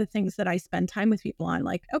that's one of the things that I spend time with people on.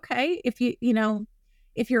 Like, okay, if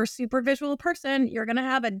you're a super visual person, you're going to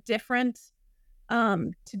have a different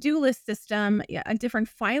to-do list system, a different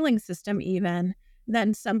filing system even,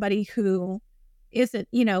 than somebody who isn't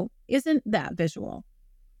that visual.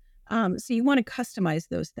 So you want to customize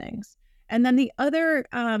those things. And then the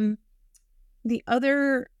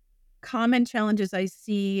other common challenges I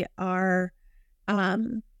see are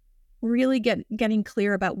really getting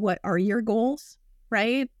clear about what are your goals,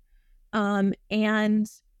 right? And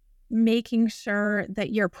making sure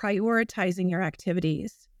that you're prioritizing your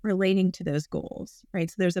activities relating to those goals, right?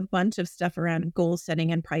 So there's a bunch of stuff around goal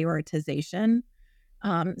setting and prioritization.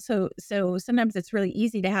 So sometimes it's really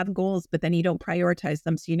easy to have goals, but then you don't prioritize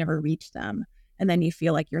them, so you never reach them. And then you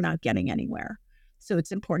feel like you're not getting anywhere. So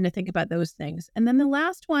it's important to think about those things. And then the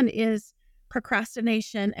last one is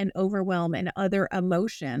procrastination and overwhelm and other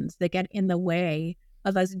emotions that get in the way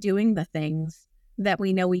of us doing the things that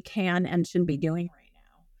we know we can and should be doing right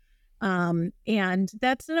now. And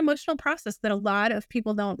that's an emotional process that a lot of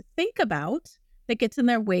people don't think about, that gets in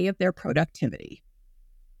their way of their productivity.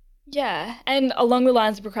 Yeah, and along the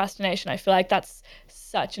lines of procrastination, I feel like that's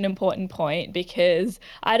such an important point because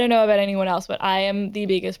I don't know about anyone else, but I am the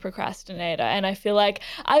biggest procrastinator. And I feel like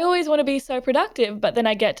I always want to be so productive, but then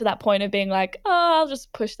I get to that point of being like, oh, I'll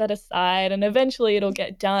just push that aside and eventually it'll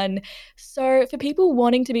get done. So, for people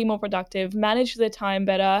wanting to be more productive, manage their time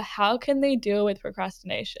better, how can they deal with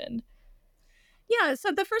procrastination? Yeah.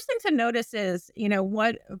 So the first thing to notice is,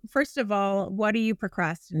 first of all, what are you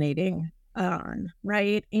procrastinating on?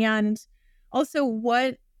 Right. And also,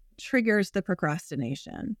 what triggers the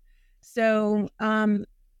procrastination? So,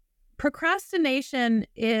 procrastination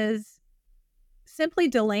is simply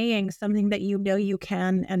delaying something that you know you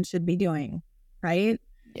can and should be doing. Right.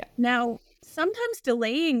 Yeah. Now, sometimes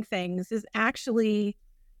delaying things is actually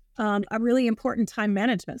a really important time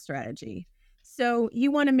management strategy. So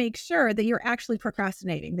you want to make sure that you're actually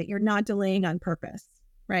procrastinating, that you're not delaying on purpose,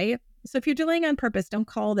 right? So if you're delaying on purpose, don't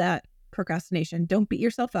call that procrastination. Don't beat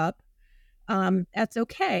yourself up. That's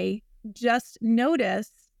okay. Just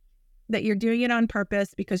notice that you're doing it on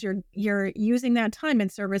purpose because you're using that time in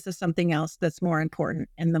service of something else that's more important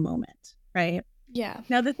in the moment, right? Yeah.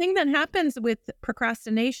 Now, the thing that happens with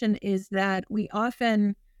procrastination is that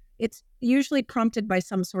it's usually prompted by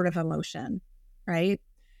some sort of emotion, right?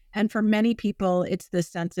 And for many people, it's the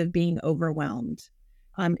sense of being overwhelmed.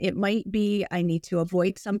 It might be I need to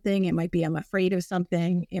avoid something. It might be I'm afraid of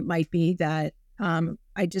something. It might be that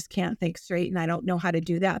I just can't think straight and I don't know how to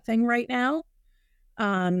do that thing right now.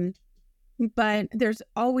 But there's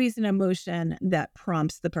always an emotion that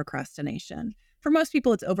prompts the procrastination. For most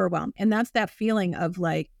people, it's overwhelm. And that's that feeling of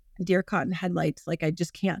like deer caught in headlights, like I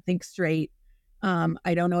just can't think straight.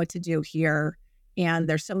 I don't know what to do here. And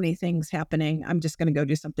there's so many things happening. I'm just going to go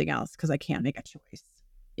do something else because I can't make a choice.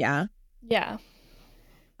 Yeah. Yeah.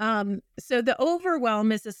 So the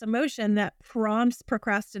overwhelm is this emotion that prompts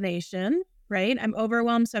procrastination, right? I'm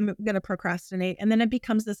overwhelmed, so I'm going to procrastinate. And then it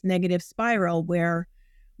becomes this negative spiral where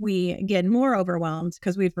we get more overwhelmed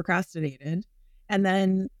because we've procrastinated. And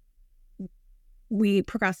then we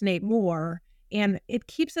procrastinate more. And it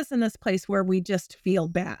keeps us in this place where we just feel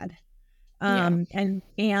bad. And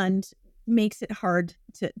makes it hard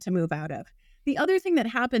to move out of. The other thing that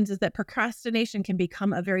happens is that procrastination can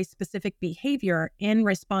become a very specific behavior in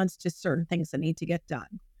response to certain things that need to get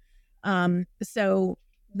done. So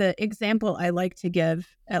the example I like to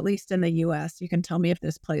give, at least in the US, you can tell me if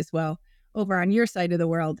this plays well over on your side of the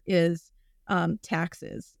world, is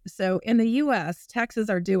taxes. So in the US, taxes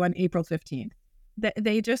are due on April 15th.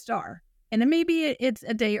 They just are. And then maybe it's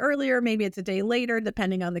a day earlier, maybe it's a day later,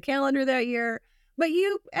 depending on the calendar that year. But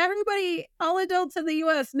everybody, all adults in the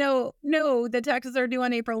US know that taxes are due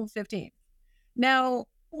on April 15th. Now,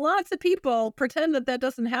 lots of people pretend that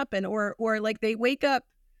doesn't happen, or like they wake up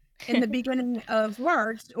in the beginning of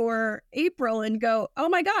March or April and go, oh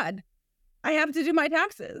my God, I have to do my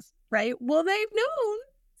taxes, right? Well, they've known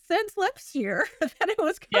since last year that it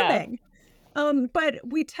was coming. But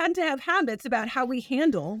we tend to have habits about how we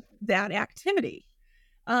handle that activity.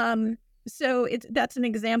 So that's an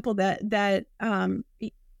example that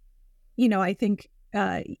I think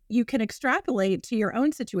you can extrapolate to your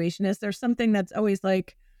own situation. Is there something that's always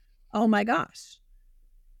like, oh my gosh,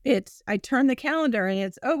 I turn the calendar and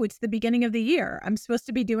it's the beginning of the year. I'm supposed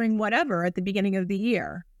to be doing whatever at the beginning of the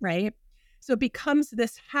year, right? So it becomes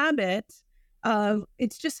this habit of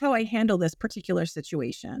it's just how I handle this particular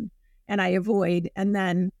situation, and I avoid, and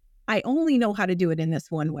then I only know how to do it in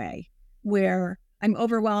this one way, where I'm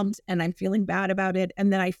overwhelmed and I'm feeling bad about it.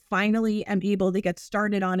 And then I finally am able to get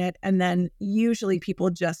started on it. And then usually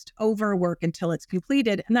people just overwork until it's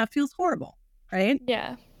completed. And that feels horrible, right?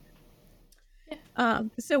 Yeah.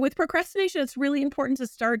 So with procrastination, it's really important to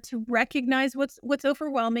start to recognize what's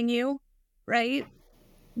overwhelming you, right?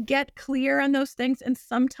 Get clear on those things. And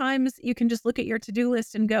sometimes you can just look at your to-do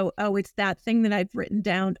list and go, oh, it's that thing that I've written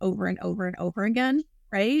down over and over and over again,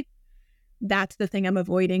 right? That's the thing I'm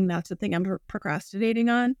avoiding. That's the thing I'm procrastinating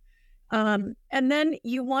on. And then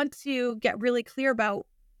you want to get really clear about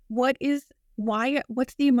what's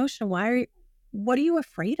the emotion? What are you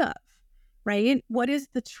afraid of, right? What is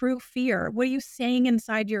the true fear? What are you saying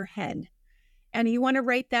inside your head? And you want to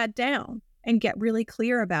write that down and get really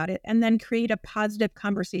clear about it, and then create a positive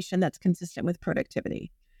conversation that's consistent with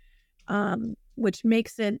productivity, which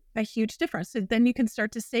makes it a huge difference. So then you can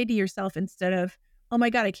start to say to yourself, instead of, oh my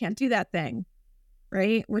God, I can't do that thing,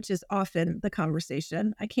 right? Which is often the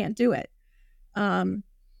conversation. I can't do it. Then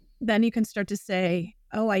you can start to say,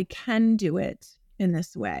 oh, I can do it in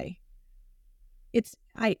this way.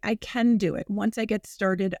 I can do it. Once I get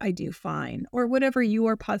started, I do fine, or whatever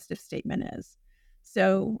your positive statement is.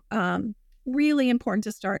 So really important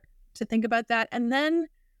to start to think about that. And then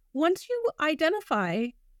once you identify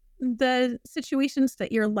the situations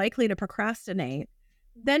that you're likely to procrastinate,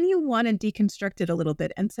 then you want to deconstruct it a little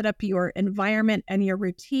bit and set up your environment and your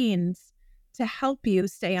routines to help you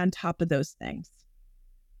stay on top of those things.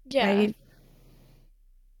 Yeah. Right?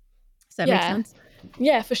 Does that make sense?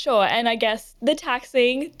 Yeah, for sure. And I guess the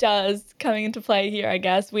taxing does coming into play here, I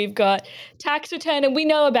guess. We've got tax return and we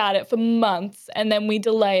know about it for months, and then we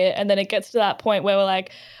delay it, and then it gets to that point where we're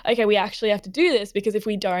like, okay, we actually have to do this, because if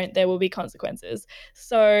we don't, there will be consequences.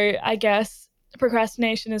 So I guess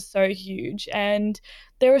procrastination is so huge, and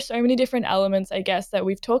there are so many different elements, I guess, that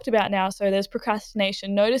we've talked about now. So there's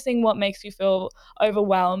procrastination, noticing what makes you feel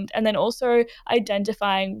overwhelmed, and then also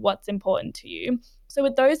identifying what's important to you. So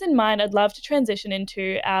with those in mind, I'd love to transition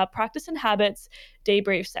into our practice and habits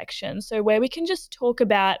debrief section. So where we can just talk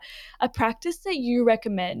about a practice that you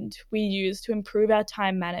recommend we use to improve our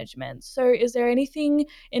time management. So is there anything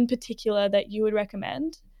in particular that you would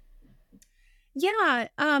recommend? Yeah.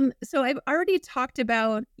 So I've already talked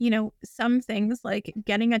about, some things like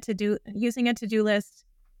using a to-do list,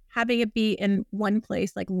 having it be in one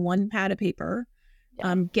place, like one pad of paper,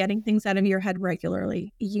 Yeah. getting things out of your head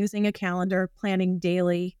regularly, using a calendar, planning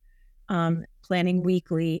daily, planning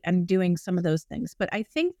weekly, and doing some of those things. But I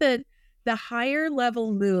think that the higher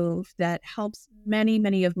level move that helps many,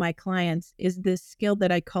 many of my clients is this skill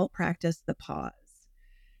that I call practice the pause.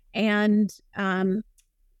 And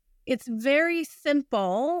it's very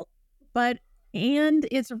simple, and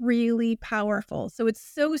it's really powerful. So it's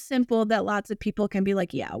so simple that lots of people can be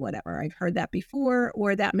like, yeah, whatever, I've heard that before,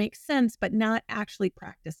 or that makes sense, but not actually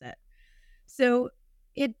practice it. So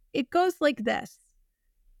it goes like this.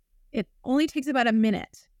 It only takes about a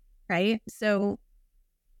minute, right? So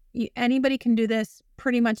anybody can do this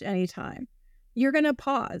pretty much anytime. You're going to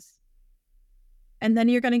pause, and then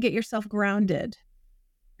you're going to get yourself grounded,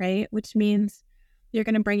 right? Which means you're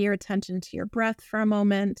going to bring your attention to your breath for a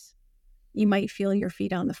moment. You might feel your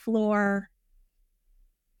feet on the floor.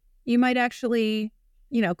 You might actually,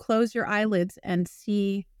 close your eyelids and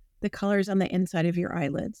see the colors on the inside of your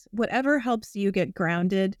eyelids. Whatever helps you get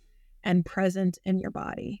grounded and present in your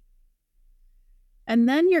body. And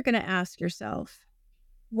then you're going to ask yourself,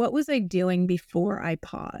 what was I doing before I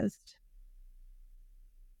paused?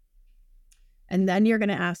 And then you're going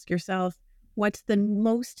to ask yourself, what's the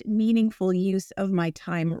most meaningful use of my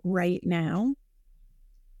time right now?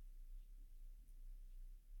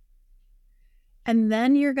 And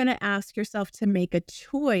then you're going to ask yourself to make a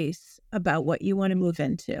choice about what you want to move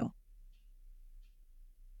into.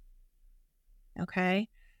 Okay.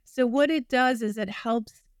 So, what it does is it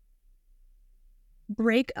helps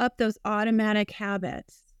break up those automatic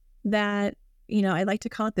habits that, I like to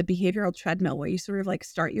call it the behavioral treadmill, where you sort of like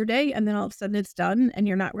start your day and then all of a sudden it's done and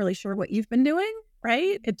you're not really sure what you've been doing.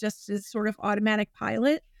 Right. It just is sort of automatic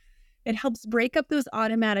pilot. It helps break up those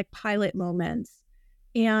automatic pilot moments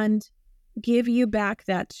and give you back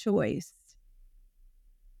that choice,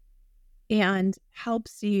 and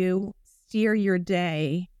helps you steer your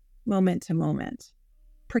day moment to moment,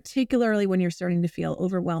 particularly when you're starting to feel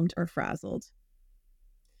overwhelmed or frazzled.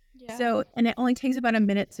 Yeah. So, and it only takes about a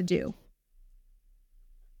minute to do.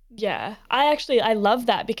 Yeah, I love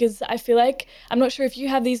that because I feel like I'm not sure if you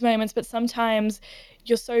have these moments, but sometimes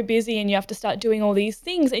you're so busy and you have to start doing all these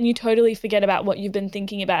things and you totally forget about what you've been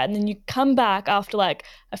thinking about. And then you come back after like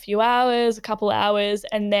a few hours, a couple hours,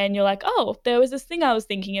 and then you're like, oh, there was this thing I was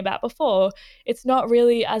thinking about before. It's not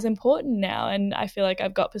really as important now. And I feel like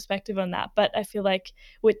I've got perspective on that. But I feel like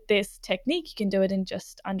with this technique, you can do it in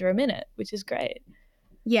just under a minute, which is great.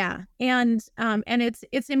 Yeah. And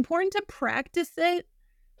it's important to practice it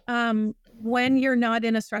when you're not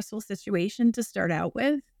in a stressful situation to start out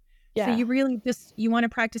with. So Yeah. you really you want to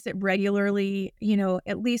practice it regularly,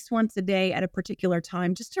 at least once a day at a particular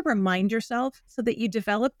time, just to remind yourself so that you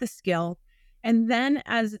develop the skill. And then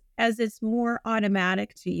as it's more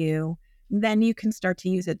automatic to you, then you can start to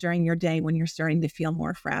use it during your day when you're starting to feel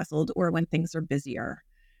more frazzled or when things are busier.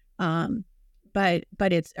 Um, but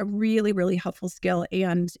it's a really, really helpful skill.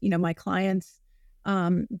 And, my clients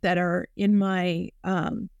that are in my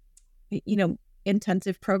you know,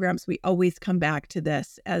 intensive programs, we always come back to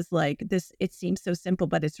this as like this. It seems so simple,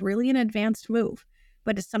 but it's really an advanced move.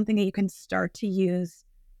 But it's something that you can start to use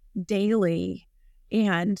daily,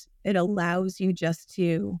 and it allows you just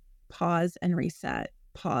to pause and reset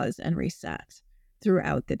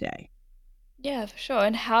throughout the day. Yeah, for sure.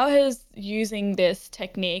 And how has using this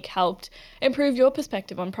technique helped improve your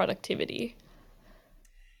perspective on productivity?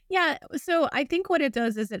 Yeah. So I think what it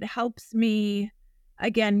does is it helps me,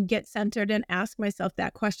 again, get centered and ask myself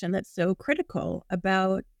that question that's so critical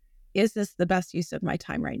about, is this the best use of my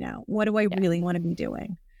time right now? What do I Yeah. really want to be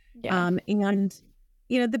doing? Yeah. And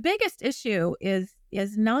the biggest issue is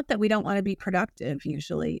not that we don't want to be productive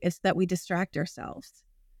usually, it's that we distract ourselves,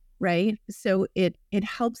 right? So it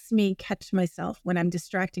helps me catch myself when I'm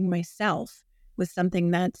distracting myself with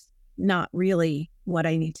something that's not really what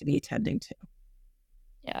I need to be attending to.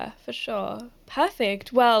 Yeah, for sure.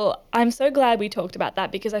 Perfect. Well, I'm so glad we talked about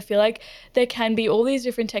that because I feel like there can be all these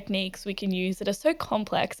different techniques we can use that are so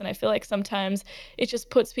complex. And I feel like sometimes it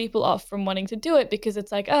just puts people off from wanting to do it because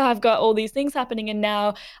it's like, oh, I've got all these things happening and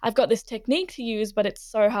now I've got this technique to use, but it's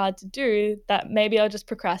so hard to do that maybe I'll just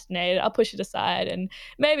procrastinate, I'll push it aside and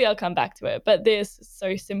maybe I'll come back to it. But this is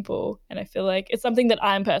so simple. And I feel like it's something that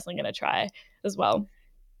I'm personally going to try as well.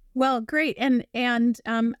 Well, great. And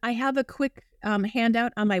I have a quick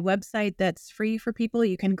handout on my website that's free for people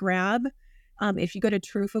you can grab. If you go to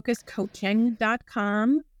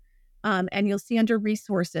truefocuscoaching.com, and you'll see under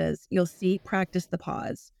resources, you'll see practice the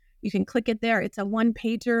pause. You can click it there. It's a one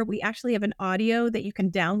pager. We actually have an audio that you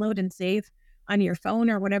can download and save on your phone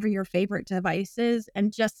or whatever your favorite device is,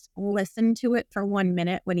 and just listen to it for 1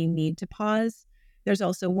 minute when you need to pause. There's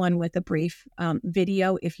also one with a brief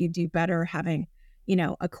video if you do better having,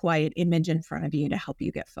 a quiet image in front of you to help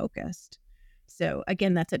you get focused. So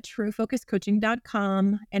again, that's at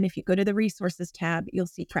truefocuscoaching.com. And if you go to the resources tab, you'll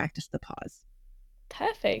see practice the pause.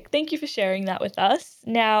 Perfect. Thank you for sharing that with us.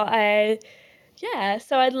 So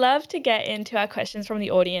I'd love to get into our questions from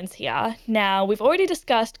the audience here. Now, we've already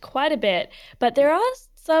discussed quite a bit, but there are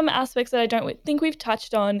some aspects that I don't think we've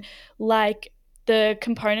touched on, like the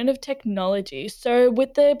component of technology. So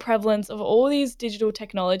with the prevalence of all these digital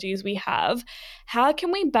technologies we have, how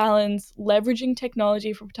can we balance leveraging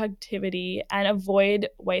technology for productivity and avoid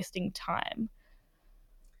wasting time?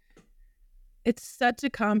 It's such a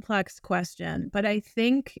complex question, but I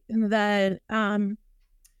think that the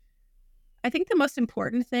most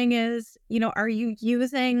important thing is, um, are you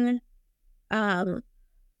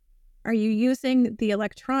using the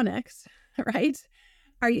electronics, right?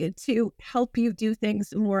 Are you to help you do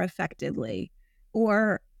things more effectively,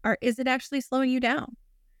 or is it actually slowing you down,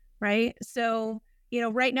 right? So,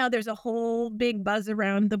 right now there's a whole big buzz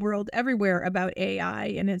around the world everywhere about AI,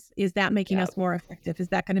 and is that making Yeah. us more effective? Is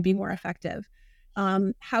that going to be more effective?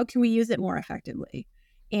 How can we use it more effectively?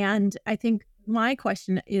 And I think my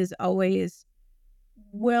question is always,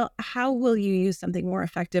 well, how will you use something more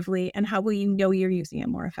effectively, and how will you know you're using it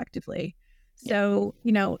more effectively? Yeah. So,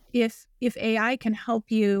 if AI can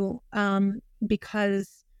help you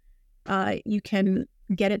because you can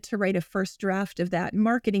get it to write a first draft of that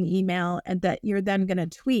marketing email and that you're then going to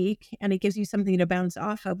tweak, and it gives you something to bounce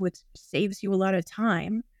off of, which saves you a lot of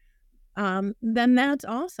time, then that's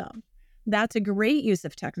awesome. That's a great use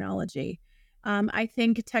of technology. I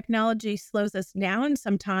think technology slows us down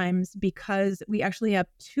sometimes because we actually have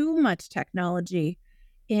too much technology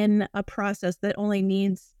in a process that only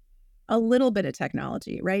needs a little bit of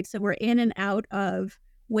technology, right? So we're in and out of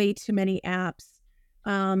way too many apps,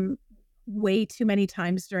 um, way too many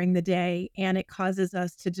times during the day, and it causes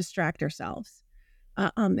us to distract ourselves.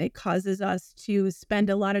 It causes us to spend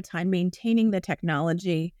a lot of time maintaining the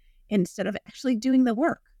technology instead of actually doing the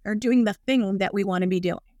work or doing the thing that we want to be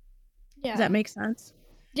doing. Does that Yeah. make sense?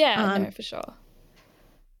 Yeah, Um, no, for sure.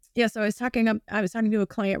 yeah. So I was talking to a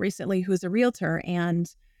client recently who's a realtor,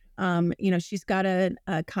 and she's got a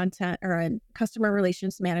content or a customer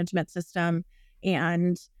relations management system,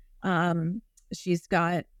 and she's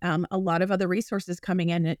got a lot of other resources coming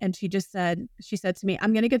in. And she said to me,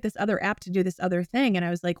 "I'm going to get this other app to do this other thing." And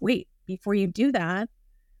I was like, "Wait, before you do that,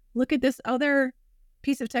 look at this other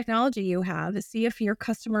piece of technology you have to see if your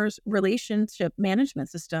customer's relationship management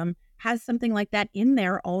system has something like that in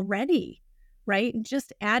there already, right?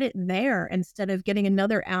 Just add it there instead of getting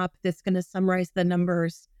another app that's going to summarize the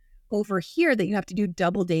numbers over here that you have to do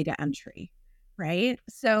double data entry, right?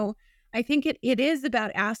 So I think it is about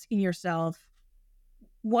asking yourself,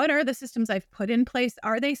 what are the systems I've put in place?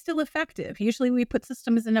 Are they still effective? Usually we put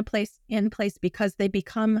systems in place because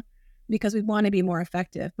because we want to be more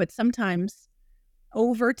effective. But sometimes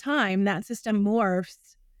over time that system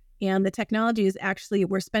morphs, and the technology is actually,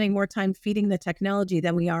 we're spending more time feeding the technology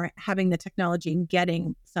than we are having the technology and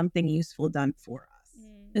getting something useful done for us.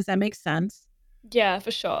 Does that make sense? Yeah,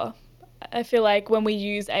 for sure. I feel like when we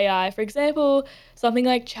use AI, for example, something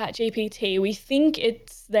like ChatGPT, we think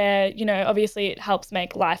it's there, obviously it helps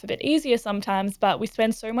make life a bit easier sometimes, but we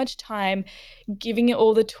spend so much time giving it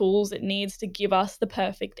all the tools it needs to give us the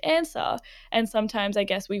perfect answer. And sometimes I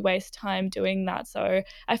guess we waste time doing that. So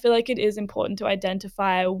I feel like it is important to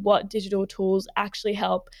identify what digital tools actually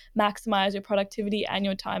help maximize your productivity and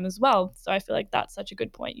your time as well. So I feel like that's such a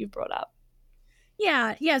good point you've brought up.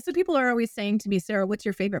 Yeah, yeah. So people are always saying to me, Sarah, what's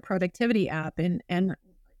your favorite productivity app? And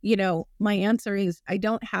my answer is I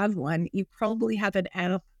don't have one. You probably have an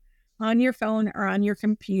app on your phone or on your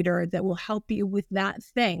computer that will help you with that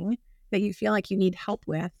thing that you feel like you need help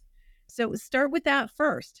with. So start with that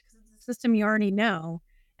first, because it's a system you already know.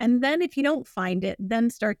 And then if you don't find it,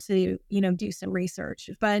 then start to, do some research.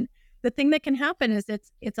 But the thing that can happen is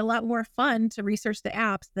it's a lot more fun to research the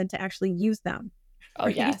apps than to actually use them. Oh,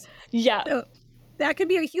 yeah. Right. Yeah. So that could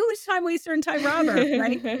be a huge time waster and time robber,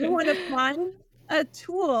 right? You want to find a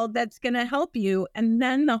tool that's going to help you. And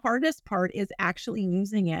then the hardest part is actually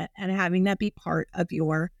using it and having that be part of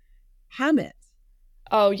your habits.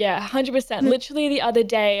 Oh yeah, 100%. Literally the other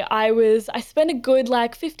day I spent a good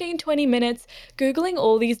like 15, 20 minutes Googling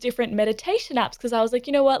all these different meditation apps because I was like,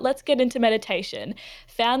 you know what, let's get into meditation.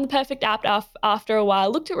 Found the perfect app after a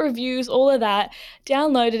while, looked at reviews, all of that,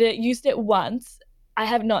 downloaded it, used it once. I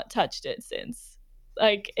have not touched it since.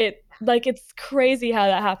 It's crazy how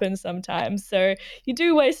that happens sometimes. So you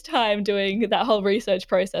do waste time doing that whole research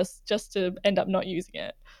process just to end up not using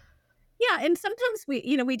it. Yeah, and sometimes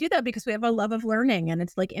we do that because we have a love of learning and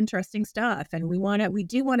it's like interesting stuff, and we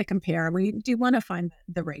do want to compare, we do want to find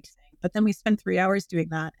the right thing, but then we spend 3 hours doing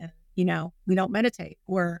that, and we don't meditate,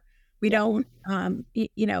 or we Yeah. don't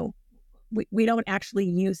we don't actually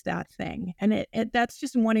use that thing, and that's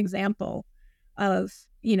just one example of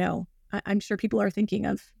I'm sure people are thinking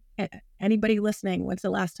of anybody listening. When's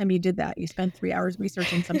the last time you did that? You spent 3 hours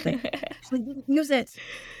researching something, actually didn't use it,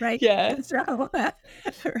 right? Yeah. So,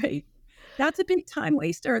 right. That's a big time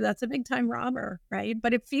waster. That's a big time robber, right?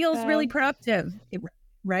 But it feels really productive,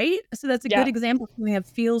 right? So that's a good Yeah. example. We have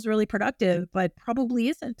feels really productive, but probably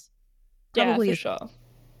isn't. Yeah, Probably for isn't. sure.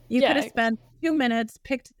 You could have Yeah. spent 2 minutes,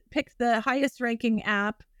 picked the highest ranking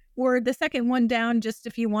app or the second one down just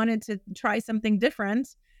if you wanted to try something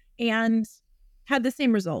different, and had the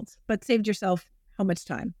same results, but saved yourself how much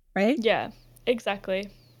time, right? Yeah, exactly.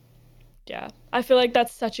 Yeah, I feel like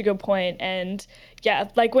that's such a good point. And yeah,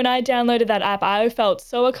 like when I downloaded that app, I felt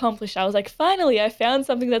so accomplished. I was like, finally, I found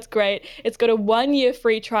something that's great. It's got a 1 year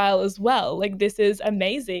free trial as well. Like, this is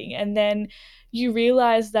amazing. And then you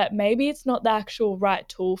realize that maybe it's not the actual right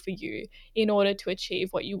tool for you in order to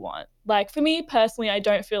achieve what you want. Like, for me personally, I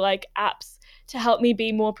don't feel like apps to help me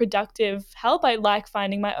be more productive help. I like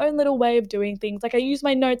finding my own little way of doing things. Like, I use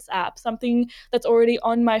my notes app, something that's already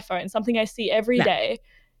on my phone, something I see every Yeah. day.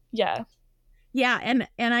 Yeah. Yeah, and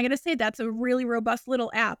I gotta say that's a really robust little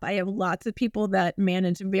app. I have lots of people that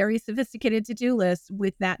manage very sophisticated to-do lists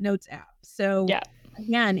with that notes app. So Yeah.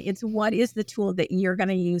 again, it's what is the tool that you're going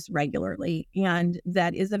to use regularly and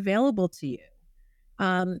that is available to you.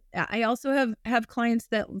 I also have clients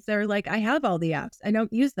that they're like, I have all the apps, I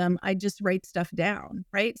don't use them, I just write stuff down,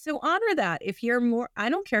 right? So honor that. If you're more, I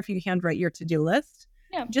don't care if you handwrite your to-do list,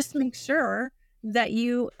 Yeah. just make sure that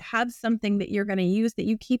you have something that you're going to use that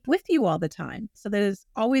you keep with you all the time, so that is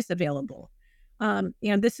always available.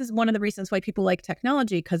 This is one of the reasons why people like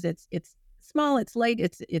technology, because it's small, it's light,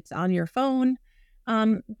 it's on your phone.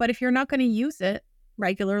 But if you're not going to use it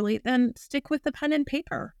regularly, then stick with the pen and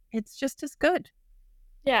paper. It's just as good.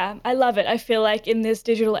 Yeah, I love it. I feel like in this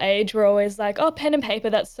digital age, we're always like, oh, pen and paper,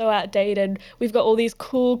 that's so outdated. We've got all these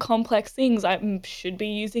cool, complex things. I should be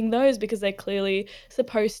using those because they're clearly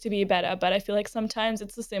supposed to be better. But I feel like sometimes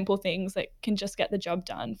it's the simple things that can just get the job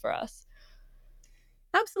done for us.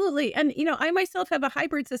 Absolutely. And, I myself have a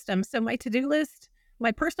hybrid system. So my to-do list,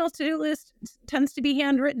 my personal to-do list tends to be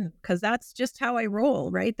handwritten because that's just how I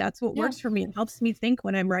roll, right? That's what Yeah. works for me. It helps me think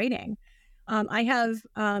when I'm writing. I have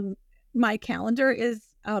my calendar is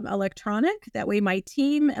electronic. That way my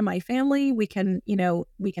team and my family, we can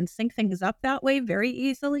sync things up that way very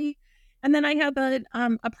easily. And then I have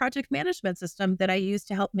a project management system that I use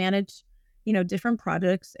to help manage different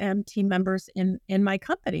projects and team members in my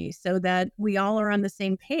company, so that we all are on the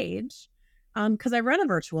same page. Because I run a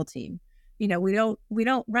virtual team. We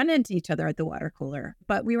don't run into each other at the water cooler,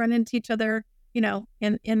 but we run into each other, in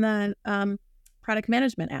the product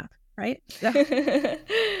management app, right? The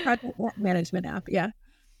project management app. Yeah.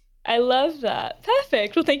 I love that.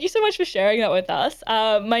 Perfect. Well, thank you so much for sharing that with us.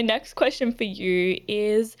 My next question for you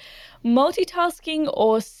is multitasking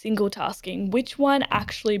or single tasking? Which one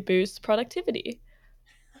actually boosts productivity?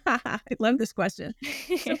 I love this question.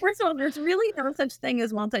 So first of all, there's really no such thing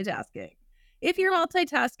as multitasking. If you're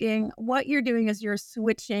multitasking, what you're doing is you're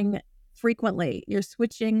switching frequently. You're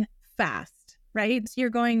switching fast, right? So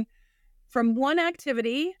you're going from one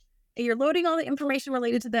activity, and you're loading all the information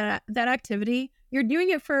related to that activity. You're doing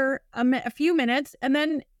it for a few minutes, and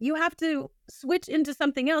then you have to switch into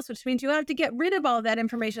something else, which means you have to get rid of all that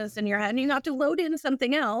information that's in your head, and you have to load in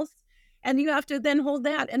something else, and you have to then hold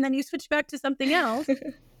that, and then you switch back to something else,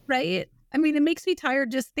 right? I mean, it makes me tired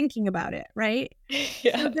just thinking about it, right? So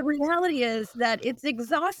Yeah. the reality is that it's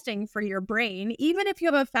exhausting for your brain, even if you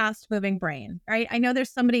have a fast moving brain, right? I know there's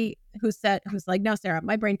somebody who's like, no, Sarah,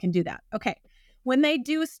 my brain can do that. Okay. When they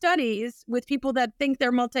do studies with people that think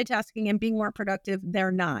they're multitasking and being more productive,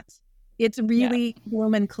 they're not. It's Yeah. really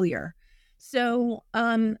warm and clear. So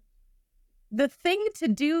the thing to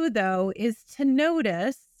do, though, is to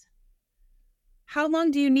notice, how long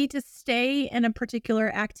do you need to stay in a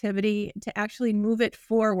particular activity to actually move it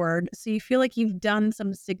forward so you feel like you've done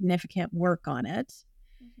some significant work on it?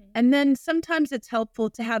 Mhm. And then sometimes it's helpful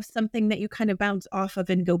to have something that you kind of bounce off of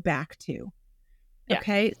and go back to. Yeah.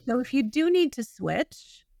 Okay. So if you do need to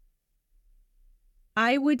switch,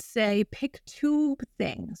 I would say pick two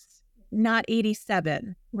things, not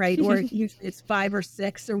 87, right? Or usually it's 5 or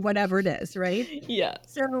 6 or whatever it is, right? Yeah.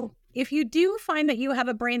 So if you do find that you have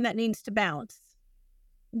a brain that needs to bounce,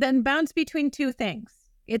 then bounce between two things.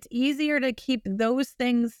 It's easier to keep those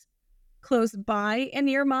things close by in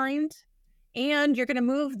your mind, and you're going to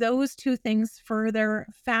move those two things further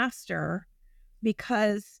faster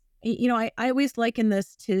because, I always liken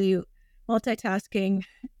this to multitasking,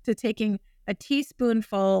 to taking a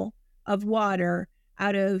teaspoonful of water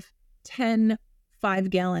out of 10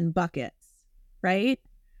 5-gallon buckets, right?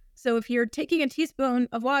 So if you're taking a teaspoon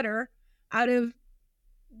of water out of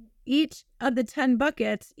each of the 10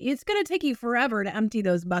 buckets, it's going to take you forever to empty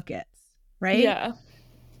those buckets, right? Yeah.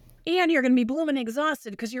 And you're going to be blooming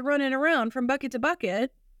exhausted because you're running around from bucket to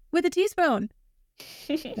bucket with a teaspoon.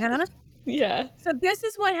 Yeah. Yeah. So this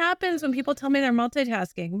is what happens when people tell me they're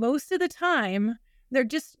multitasking. Most of the time, they're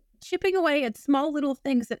just chipping away at small little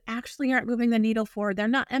things that actually aren't moving the needle forward. They're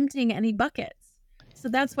not emptying any buckets. So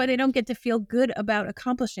that's why they don't get to feel good about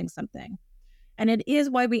accomplishing something. And it is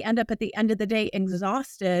why we end up at the end of the day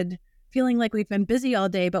exhausted, feeling like we've been busy all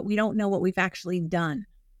day, but we don't know what we've actually done,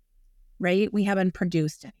 right? We haven't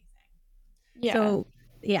produced anything.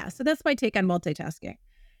 Yeah. So that's my take on multitasking.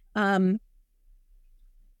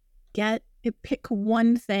 Pick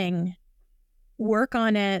one thing, work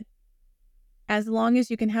on it as long as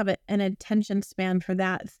you can have an attention span for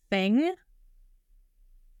that thing,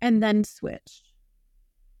 and then switch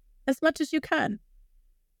as much as you can.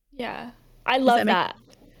 Yeah. I Does that love make that.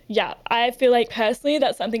 Yeah, I feel like personally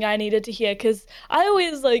that's something I needed to hear because I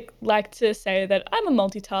always like to say that I'm a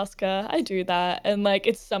multitasker. I do that and like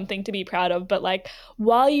it's something to be proud of. But like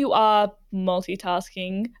while you are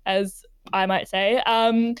multitasking, as I might say,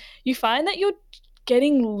 you find that you're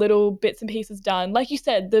getting little bits and pieces done. Like you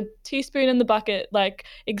said, the teaspoon and the bucket like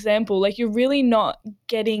example, like you're really not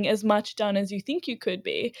getting as much done as you think you could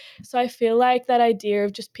be. So I feel like that idea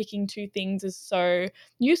of just picking two things is so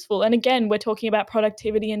useful. And again, we're talking about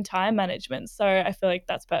productivity and time management. So I feel like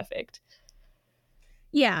that's perfect.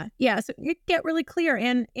 Yeah. So you get really clear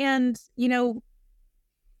and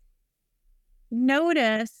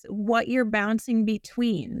notice what you're bouncing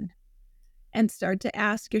between and start to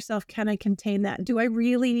ask yourself, can I contain that? Do I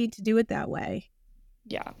really need to do it that way?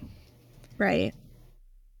 Yeah. Right.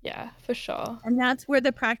 Yeah, for sure. And that's where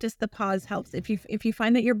the practice the pause helps. If you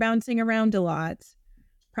find that you're bouncing around a lot,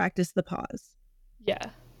 practice the pause. Yeah.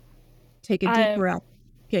 Take a deep breath,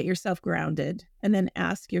 get yourself grounded, and then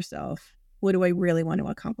ask yourself, what do I really want to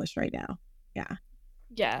accomplish right now? Yeah.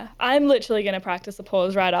 Yeah, I'm literally going to practice the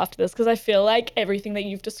pause right after this because I feel like everything that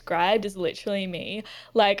you've described is literally me.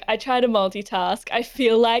 Like, I try to multitask. I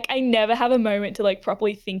feel like I never have a moment to like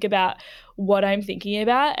properly think about what I'm thinking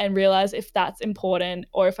about and realize if that's important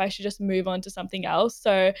or if I should just move on to something else.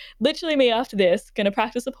 So, literally, me after this, going to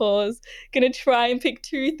practice a pause, going to try and pick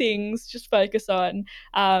two things, just focus on.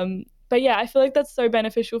 But yeah, I feel like that's so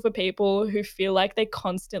beneficial for people who feel like they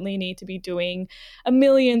constantly need to be doing a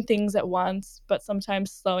million things at once, but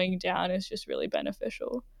sometimes slowing down is just really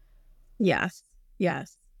beneficial. Yes.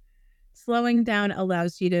 Slowing down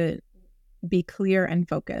allows you to be clear and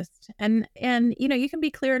focused. And you can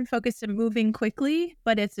be clear and focused and moving quickly,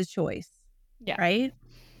 but it's a choice. Yeah. Right?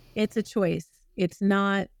 It's a choice. It's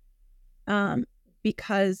not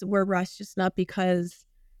because we're rushed. It's not because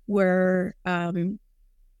we're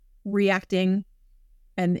reacting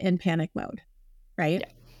and in panic mode. Right?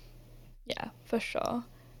 Yeah, for sure.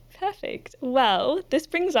 Perfect. Well, this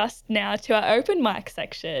brings us now to our open mic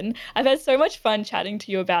section. I've had so much fun chatting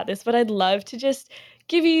to you about this, but I'd love to just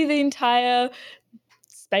give you the entire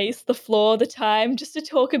space, the floor, the time, just to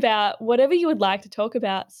talk about whatever you would like to talk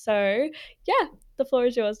about. So, yeah, the floor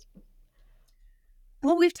is yours.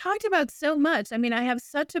 Well, we've talked about so much. I mean, I have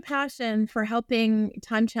such a passion for helping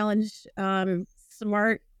time challenged,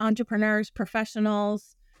 smart entrepreneurs,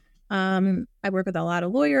 professionals. I work with a lot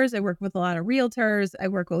of lawyers. I work with a lot of realtors. I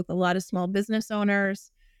work with a lot of small business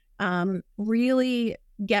owners. Really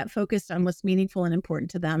get focused on what's meaningful and important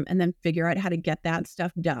to them and then figure out how to get that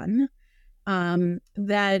stuff done. I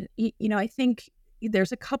think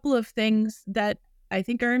there's a couple of things that I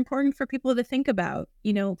think are important for people to think about.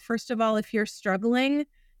 First of all, if you're struggling,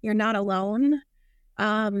 you're not alone.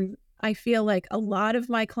 I feel like a lot of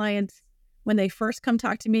my clients, when they first come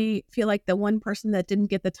talk to me, feel like the one person that didn't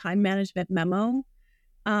get the time management memo.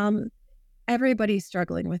 Everybody's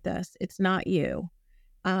struggling with this. It's not you.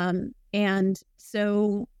 And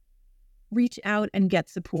so reach out and get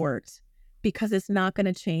support because it's not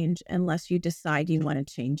going to change unless you decide you want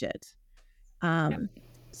to change it.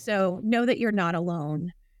 So know that you're not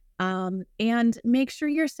alone. And make sure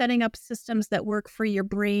you're setting up systems that work for your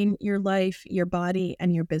brain, your life, your body,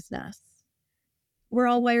 and your business. We're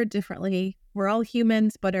all wired differently. We're all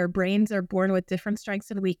humans, but our brains are born with different strengths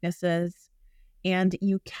and weaknesses. And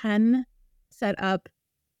you can set up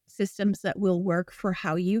systems that will work for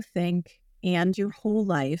how you think and your whole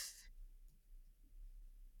life.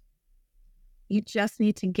 You just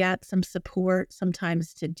need to get some support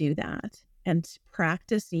sometimes to do that and to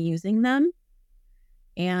practice using them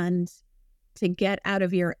and to get out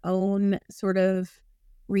of your own sort of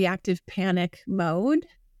reactive panic mode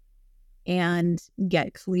and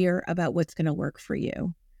get clear about what's going to work for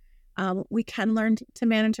you. We can learn to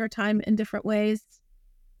manage our time in different ways.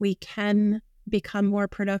 We can become more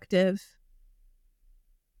productive.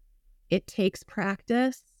 It takes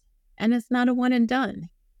practice, and it's not a one and done.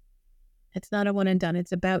 It's not a one and done.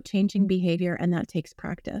 It's about changing behavior, and that takes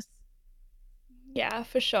practice. Yeah,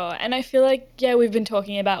 for sure. And I feel like, yeah, we've been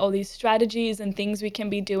talking about all these strategies and things we can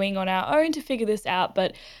be doing on our own to figure this out,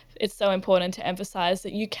 but it's so important to emphasize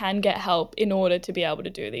that you can get help in order to be able to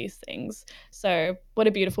do these things. So what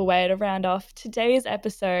a beautiful way to round off today's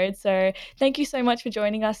episode. So thank you so much for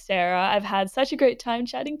joining us, Sarah. I've had such a great time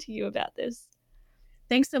chatting to you about this.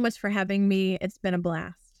 Thanks so much for having me. It's been a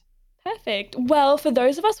blast. Perfect. Well, for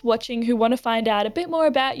those of us watching who want to find out a bit more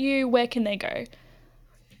about you, where can they go?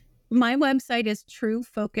 My website is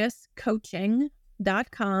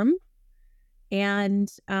truefocuscoaching.com. And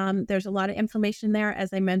there's a lot of information there.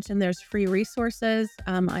 As I mentioned, there's free resources.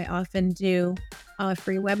 I often do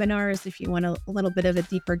free webinars if you want a little bit of a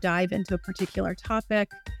deeper dive into a particular topic.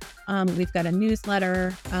 We've got a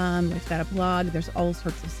newsletter. We've got a blog. There's all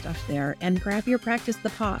sorts of stuff there. And grab your Practice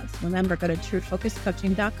the Pause. Remember, go to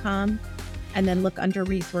truefocuscoaching.com and then look under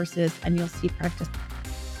resources and you'll see Practice.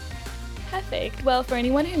 Perfect. Well, for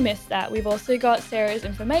anyone who missed that, we've also got Sarah's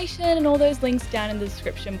information and all those links down in the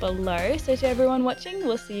description below. So to everyone watching,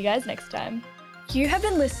 we'll see you guys next time. You have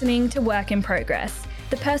been listening to Work in Progress,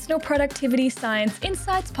 the Personal Productivity Science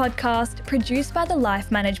Insights podcast produced by the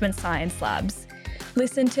Life Management Science Labs.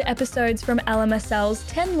 Listen to episodes from LMSL's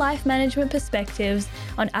 10 Life Management Perspectives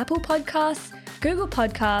on Apple Podcasts, Google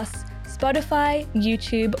Podcasts, Spotify,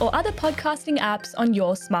 YouTube, or other podcasting apps on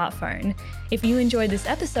your smartphone. If you enjoyed this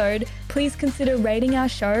episode, please consider rating our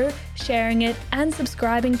show, sharing it, and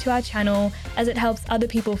subscribing to our channel, as it helps other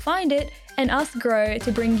people find it and us grow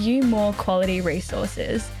to bring you more quality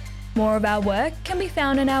resources. More of our work can be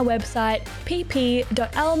found on our website,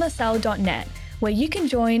 pp.lmsl.net, where you can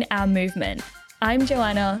join our movement. I'm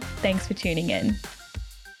Joanna. Thanks for tuning in.